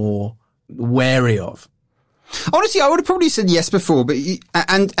be more wary of? Honestly, I would have probably said yes before, but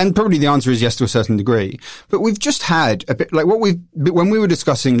and probably the answer is yes to a certain degree. But we've just had a bit like when we were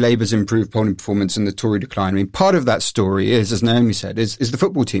discussing Labour's improved polling performance and the Tory decline. I mean, part of that story is, as Naomi said, is the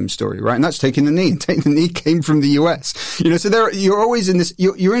football team story, right? And that's taking the knee. And taking the knee came from the US. So you're always in this.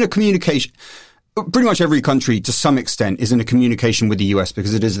 You're in a communication. Pretty much every country, to some extent, is in a communication with the US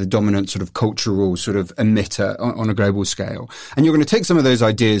because it is the dominant sort of cultural sort of emitter on a global scale. And you're going to take some of those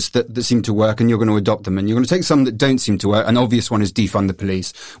ideas that seem to work and you're going to adopt them. And you're going to take some that don't seem to work. An obvious one is defund the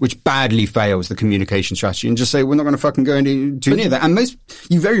police, which badly fails the communication strategy, and just say, we're not going to fucking go too near that. And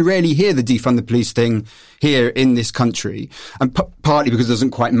you very rarely hear the defund the police thing here in this country. And partly because it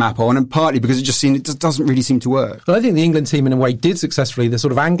doesn't quite map on, and partly because it doesn't really seem to work. Well, I think the England team in a way did successfully. They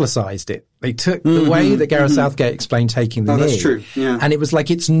sort of anglicised it. They took the way that Gareth Southgate explained taking the knee. That's true. Yeah. And it was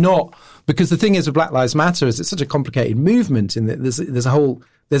like, it's not, because the thing is with Black Lives Matter is it's such a complicated movement in that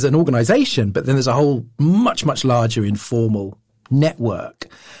there's an organisation, but then there's a whole much, much larger informal network.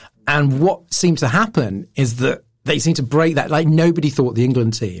 And what seems to happen is that they seem to break that. Like, nobody thought the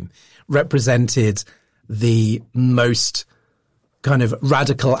England team represented the most kind of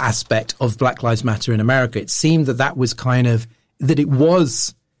radical aspect of Black Lives Matter in America. It seemed that was kind of, that it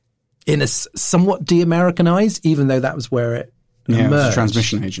was in a somewhat de-Americanized, even though that was where it emerged. It's a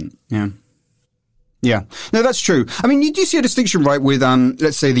transmission agent. Yeah. Yeah. No, that's true. I mean, you do see a distinction, right, with,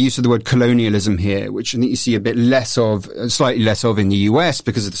 let's say, the use of the word colonialism here, which I think you see slightly less of in the US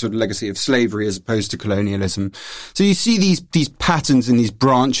because of the sort of legacy of slavery as opposed to colonialism. So you see these patterns and these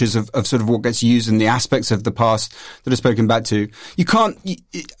branches of sort of what gets used in the aspects of the past that are spoken back to.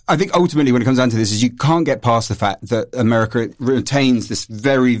 I think ultimately when it comes down to this is you can't get past the fact that America retains this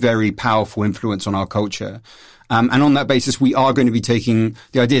very, very powerful influence on our culture. And on that basis, we are going to be taking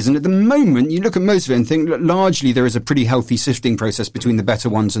the ideas. And at the moment, you look at most of it and think that largely there is a pretty healthy sifting process between the better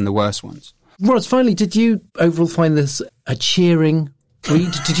ones and the worse ones. Roz, finally, did you overall find this a cheering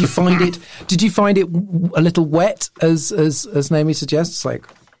read? Did you find it a little wet, as Naomi suggests? Like,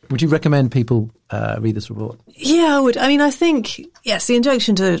 would you recommend people read this report? Yeah, I would. I mean, I think, yes, the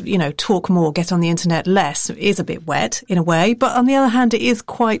injunction to, talk more, get on the internet less is a bit wet in a way. But on the other hand, it is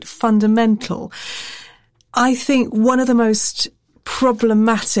quite fundamental. I think one of the most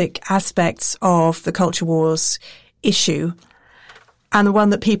problematic aspects of the culture wars issue, and the one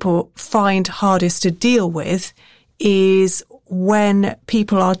that people find hardest to deal with, is when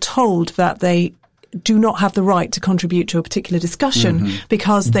people are told that they do not have the right to contribute to a particular discussion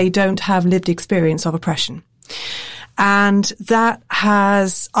because they don't have lived experience of oppression. And that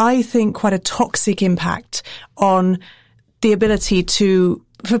has, I think, quite a toxic impact on the ability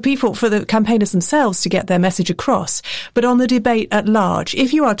for the campaigners themselves to get their message across, but on the debate at large.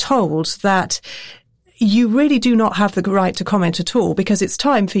 If you are told that you really do not have the right to comment at all because it's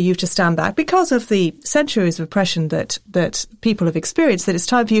time for you to stand back because of the centuries of oppression that people have experienced, that it's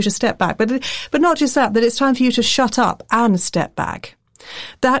time for you to step back, but not just that it's time for you to shut up and step back.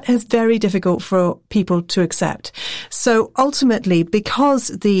 That is very difficult for people to accept. So ultimately, because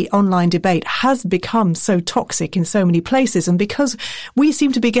the online debate has become so toxic in so many places, and because we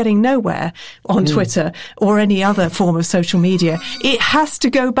seem to be getting nowhere on Twitter or any other form of social media, it has to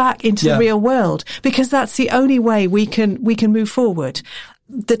go back into the real world, because that's the only way we can move forward.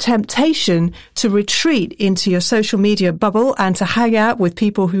 The temptation to retreat into your social media bubble and to hang out with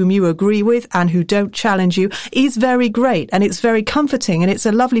people whom you agree with and who don't challenge you is very great, and it's very comforting, and it's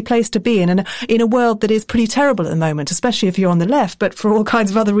a lovely place to be in a world that is pretty terrible at the moment, especially if you're on the left, but for all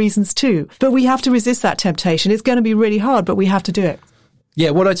kinds of other reasons too. But we have to resist that temptation. It's going to be really hard, but we have to do it. Yeah,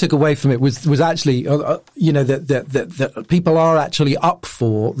 what I took away from it was actually, that people are actually up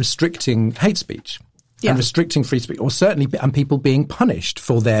for restricting hate speech. And restricting free speech, or certainly, and people being punished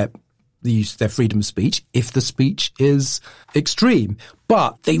for the use of their freedom of speech if the speech is extreme.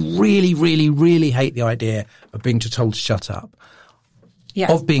 But they really, really, really hate the idea of being told to shut up,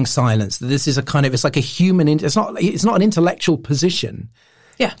 of being silenced. This is it's like a human. It's not an intellectual position.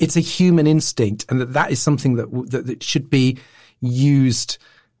 Yeah, it's a human instinct, and that is something that should be used.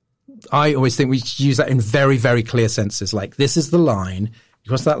 I always think we should use that in very, very clear senses. Like, this is the line. You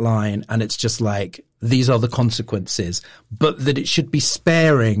cross that line, and it's just like, these are the consequences, but that it should be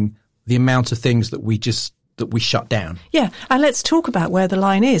sparing the amount of things that we shut down. Yeah, and let's talk about where the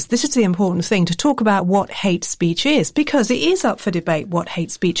line is. This is the important thing, to talk about what hate speech is, because it is up for debate what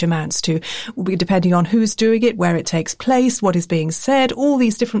hate speech amounts to, depending on who's doing it, where it takes place, what is being said, all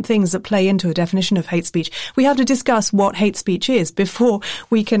these different things that play into a definition of hate speech. We have to discuss what hate speech is before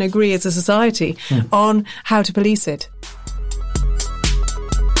we can agree as a society on how to police it.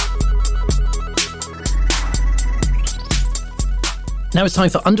 Now it's time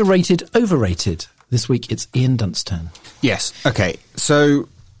for Underrated, Overrated. This week it's Ian Dunt's turn. Yes. Okay. So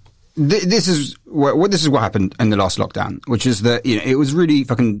this is what happened in the last lockdown, which is that it was really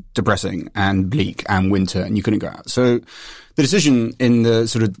fucking depressing and bleak and winter, and you couldn't go out. So the decision in the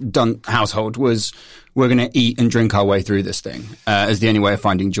sort of Dunt household was, we're going to eat and drink our way through this thing as the only way of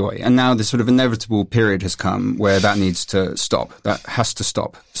finding joy. And now this sort of inevitable period has come where that needs to stop. That has to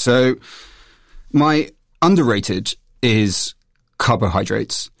stop. So my underrated is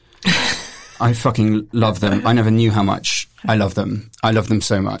carbohydrates. I fucking love them. I never knew how much I love them. I love them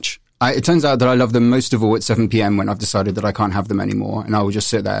so much. It turns out that I love them most of all at 7 p.m. when I've decided that I can't have them anymore, and I will just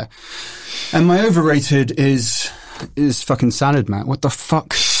sit there. And my overrated is fucking salad, Matt. What the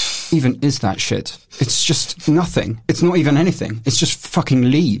fuck even is that shit? It's just nothing. It's not even anything. It's just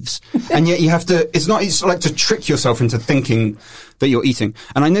fucking leaves. And yet you have to, it's like to trick yourself into thinking that you're eating.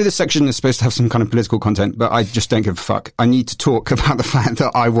 And I know this section is supposed to have some kind of political content, but I just don't give a fuck. I need to talk about the fact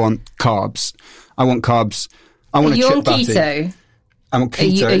that I want carbs. I want carbs. I want a chip butty. Keto? I'm on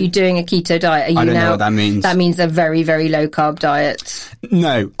keto. Are you doing a keto diet? I don't know what that means. That means a very, very low carb diet.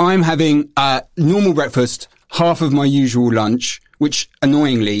 No, I'm having a normal breakfast, half of my usual lunch, which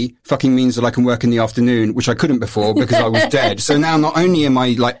annoyingly fucking means that I can work in the afternoon, which I couldn't before because I was dead. So now not only am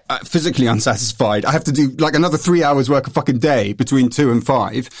I physically unsatisfied, I have to do another 3 hours work a fucking day between 2 and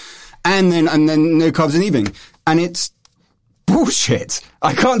 5, and then no carbs in the evening, and it's bullshit.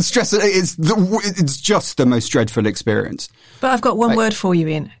 I can't stress it. It's just the most dreadful experience. But I've got one word for you,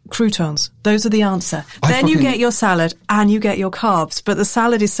 Ian. Croutons. Those are the answer. Then you get your salad and you get your carbs. But the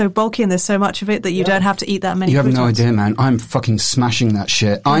salad is so bulky and there's so much of it that you don't have to eat that many croutons. You have no idea, man. I'm fucking smashing that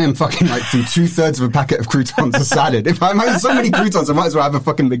shit. I am fucking through 2/3 of a packet of croutons a salad. If I'm having so many croutons, I might as well have a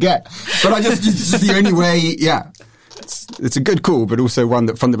fucking baguette. But it's just the only way, yeah. It's a good call, but also one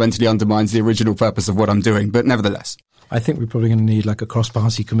that fundamentally undermines the original purpose of what I'm doing. But nevertheless. I think we're probably going to need a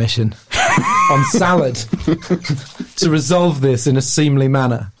cross-party commission on salad to resolve this in a seemly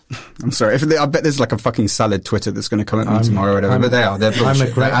manner. I'm sorry. I bet there's a fucking salad Twitter that's going to come at me tomorrow or whatever. But they're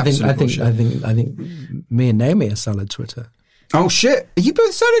bullshit. I think me and Naomi are salad Twitter. Oh shit! Are you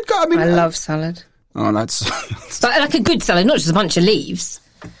both salad guys? I love salad. Oh, that's but a good salad, not just a bunch of leaves.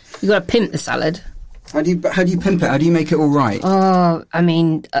 You got to pimp the salad. How do you pimp it? How do you make it all right? Oh, I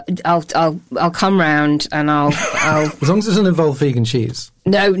mean, I'll come round and I'll as long as it doesn't involve vegan cheese.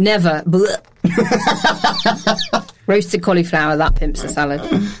 No, never. Roasted cauliflower, that pimps the salad.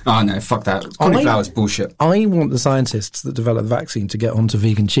 Oh no, fuck that. Cauliflower's bullshit. I want the scientists that develop the vaccine to get onto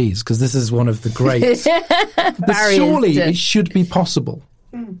vegan cheese, because this is one of the great barriers. Surely it should be possible.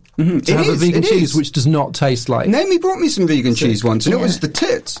 Mm-hmm. To have a vegan cheese which does not taste like. Naomi brought me some vegan cheese once, and it was the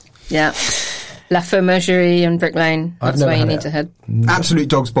tits. Yeah. La Fromagerie and Brick Lane. That's where you need to head. Absolute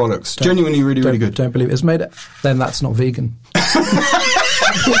dog's bollocks. Genuinely really, really good. Don't believe it. It's made it. Then that's not vegan.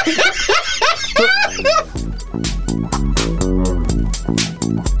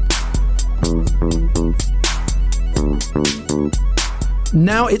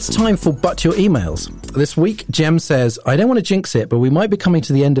 Now it's time for But Your Emails. This week, Jem says, I don't want to jinx it, but we might be coming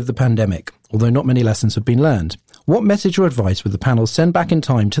to the end of the pandemic, although not many lessons have been learned. What message or advice would the panel send back in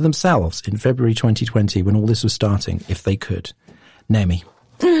time to themselves in February 2020 when all this was starting, if they could? Naomi.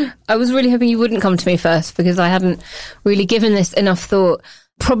 I was really hoping you wouldn't come to me first, because I hadn't really given this enough thought.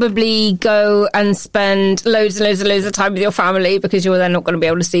 Probably go and spend loads and loads and loads of time with your family, because you're then not going to be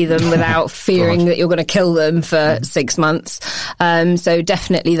able to see them without fearing that you're going to kill them for 6 months. So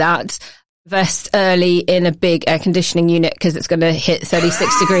definitely that. Invest early in a big air conditioning unit, because it's going to hit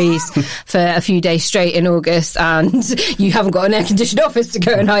 36 degrees for a few days straight in August, and you haven't got an air conditioned office to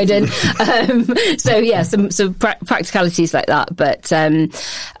go and hide in. So yeah, some practicalities like that. But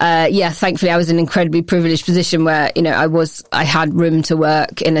thankfully I was in an incredibly privileged position where, I had room to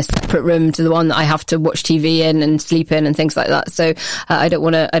work in a separate room to the one that I have to watch TV in and sleep in and things like that. So I don't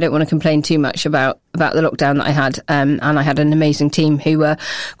want to complain too much about the lockdown that I had. And I had an amazing team who were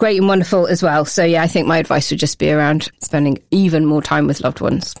great and wonderful as well. So yeah, I think my advice would just be around spending even more time with loved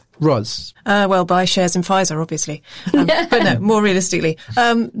ones. Roz? Well, buy shares in Pfizer, obviously. But no, more realistically,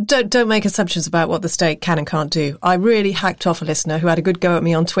 don't make assumptions about what the state can and can't do. I really hacked off a listener who had a good go at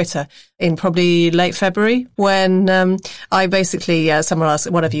me on Twitter in probably late February when I basically, someone asked,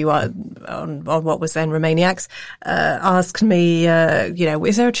 one of you on what was then Remainiacs, asked me,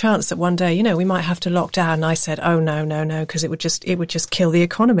 is there a chance that one day, we might have to lock down? And I said, oh, no, because it would just kill the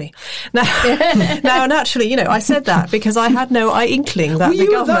economy. Now, naturally, I said that because I had no inkling that the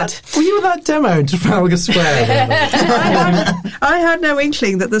government... Were you at that demo in Trafalgar Square? I had no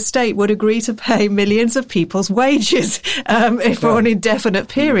inkling that the state would agree to pay millions of people's wages for an indefinite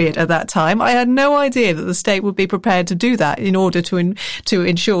period at that time. I had no idea that the state would be prepared to do that in order to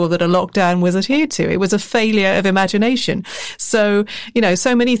ensure that a lockdown was adhered to. It was a failure of imagination. So,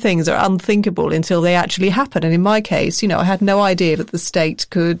 so many things are unthinkable until they actually happen. And in my case, I had no idea that the state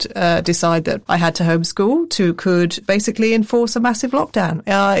could decide that I had to homeschool, could basically enforce a massive lockdown.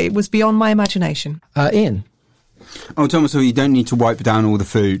 It was beyond my imagination. Ian? Oh, Thomas, you don't need to wipe down all the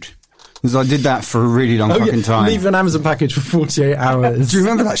food. Because I did that for a really long fucking time. Leave an Amazon package for 48 hours. Do you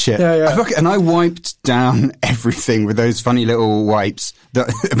remember that shit? Yeah. And I wiped down everything with those funny little wipes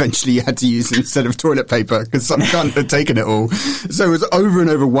that eventually you had to use instead of toilet paper because some cunt had taken it all. So it was over and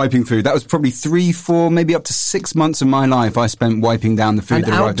over wiping food. That was probably 3, 4, maybe up to 6 months of my life I spent wiping down the food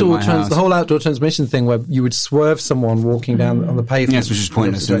that arrived at my house. The whole outdoor transmission thing where you would swerve someone walking down on the pavement. Yes, which is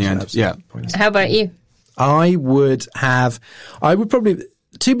pointless in the end. Yeah. How about you? I would probably...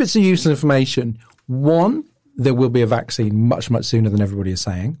 2 bits of useful information. 1, there will be a vaccine much, much sooner than everybody is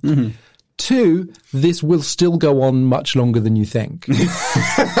saying. Mm-hmm. 2, this will still go on much longer than you think.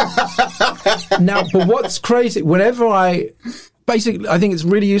 Now, but what's crazy, I think it's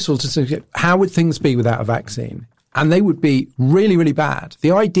really useful to say, how would things be without a vaccine? And they would be really, really bad.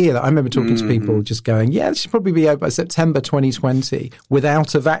 The idea that I remember talking to people just going, this should probably be over by September 2020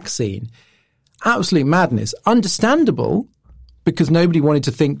 without a vaccine. Absolute madness. Understandable, because nobody wanted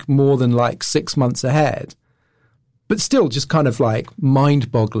to think more than 6 months ahead. But still just kind of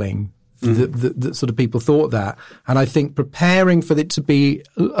mind-boggling that sort of people thought that. And I think preparing for it to be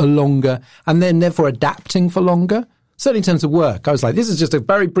a longer and then therefore adapting for longer, certainly in terms of work, I was like, this is just a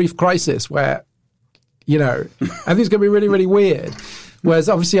very brief crisis where, I think it's going to be really, really weird. Whereas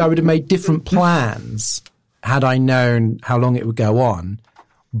obviously I would have made different plans had I known how long it would go on.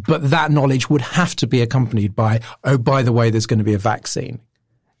 But that knowledge would have to be accompanied by, oh, by the way, there's going to be a vaccine.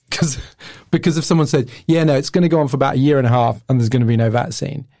 Because if someone said, it's going to go on for about 1.5 years and there's going to be no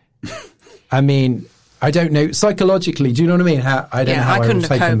vaccine. I mean, I don't know. Psychologically, do you know what I mean? I don't know how I couldn't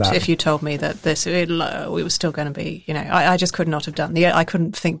have coped that. If you told me that it was still going to be, I just could not have done. I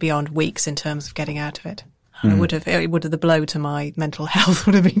couldn't think beyond weeks in terms of getting out of it. The blow to my mental health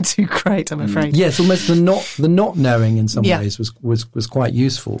would have been too great, I'm afraid. Yes, almost the not knowing in some ways was quite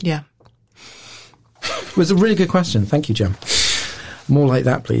useful. Yeah. It was a really good question. Thank you, Jem. More like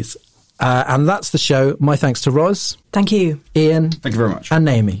that, please. And that's the show. My thanks to Roz. Thank you. Ian. Thank you very much. And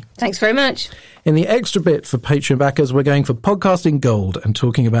Naomi. Thanks very much. In the extra bit for Patreon backers, we're going for podcasting gold and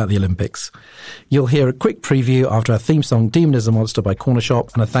talking about the Olympics. You'll hear a quick preview after our theme song, Demon is a Monster by Corner Shop,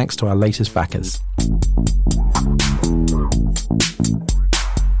 and a thanks to our latest backers.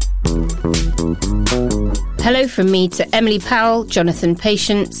 Hello from me to Emily Powell, Jonathan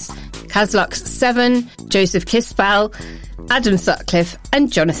Patience, Kazlux7, Joseph Kispal, Adam Sutcliffe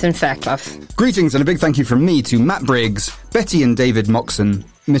and Jonathan Fairclough. Greetings and a big thank you from me to Matt Briggs, Betty and David Moxon,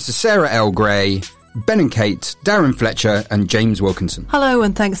 Mrs. Sarah L. Gray, Ben and Kate, Darren Fletcher and James Wilkinson. Hello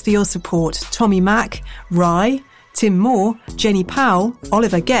and thanks for your support. Tommy Mack, Rye, Tim Moore, Jenny Powell,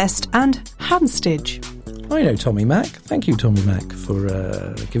 Oliver Guest and Hanstidge. I know Tommy Mack. Thank you, Tommy Mack,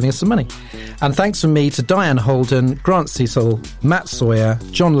 for giving us some money. And thanks from me to Diane Holden, Grant Cecil, Matt Sawyer,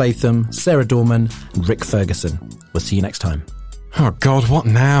 John Latham, Sarah Dorman and Rick Ferguson. We'll see you next time. Oh God, what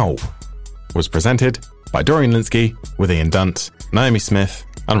now? Was presented by Dorian Linsky with Ian Dunt, Naomi Smith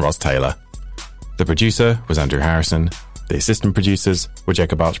and Roz Taylor. The producer was Andrew Harrison. The assistant producers were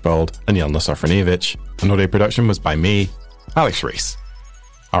Jacob Archbold and Yelena Sofronievich. And audio production was by me, Alex Reese.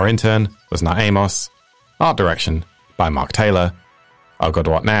 Our intern was Nat Amos. Art direction by Mark Taylor. Oh God,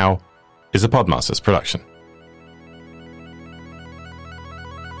 What Now is a Podmasters production.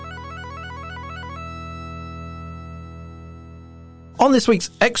 On this week's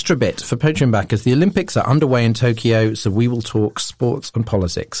extra bit for Patreon backers, the Olympics are underway in Tokyo, so we will talk sports and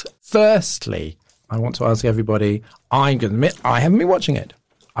politics. Firstly, I want to ask everybody, I'm going to admit I haven't been watching it.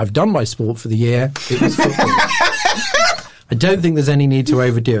 I've done my sport for the year. It was football. I don't think there's any need to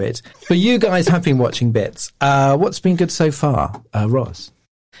overdo it. But you guys have been watching bits. What's been good so far? Roz?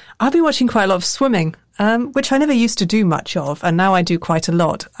 I've been watching quite a lot of swimming. which I never used to do much of, and now I do quite a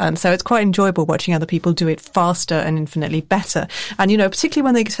lot. And so it's quite enjoyable watching other people do it faster and infinitely better. And, particularly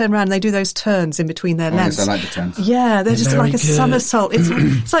when they turn around and they do those turns in between their lengths. Yes, I like the turns. Yeah, they're just like a good. somersault.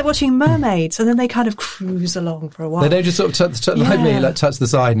 It's like watching mermaids, and then they kind of cruise along for a while. They don't just sort of like me, like touch the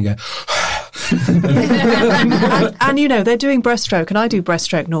side and go... and they're doing breaststroke, and I do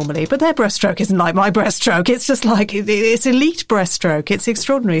breaststroke normally, but their breaststroke isn't like my breaststroke. It's just like, it's elite breaststroke. It's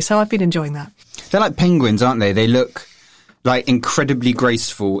extraordinary. So I've been enjoying that. They're like penguins, aren't they? They look like incredibly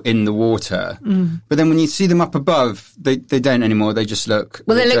graceful in the water. But then when you see them up above, they don't anymore. They just look...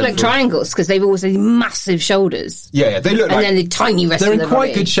 Well, they look like triangles because they've always had massive shoulders. Yeah, they look and like... then the tiny rest They're of in the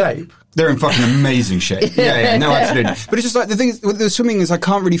quite body. good shape. They're in fucking amazing shape. Yeah, no, absolutely. But it's just like, the thing is, with the swimming is I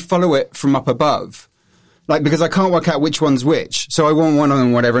can't really follow it from up above. Like, because I can't work out which one's which. So I want one of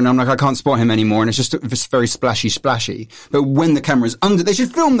them, whatever, and I'm like, I can't spot him anymore, and it's just very splashy. But when the camera's under, they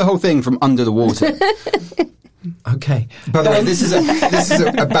should film the whole thing from under the water. Okay. By the way, this is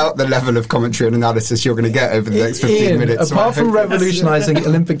about the level of commentary and analysis you're going to get over the next 15 Ian, minutes. So apart from revolutionising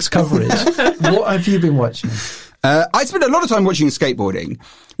Olympics coverage, what have you been watching? I spent a lot of time watching skateboarding,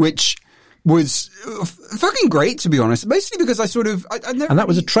 which was fucking great, to be honest. Mostly because I sort of... And that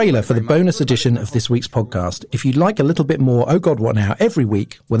was a trailer for the bonus edition of this week's podcast. If you'd like a little bit more Oh God What Now every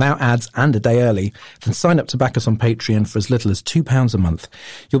week, without ads and a day early, then sign up to back us on Patreon for as little as £2 a month.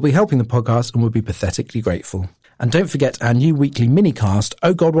 You'll be helping the podcast and we'll be pathetically grateful. And don't forget our new weekly mini-cast,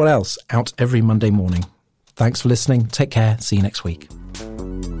 Oh God What Else, out every Monday morning. Thanks for listening. Take care. See you next week.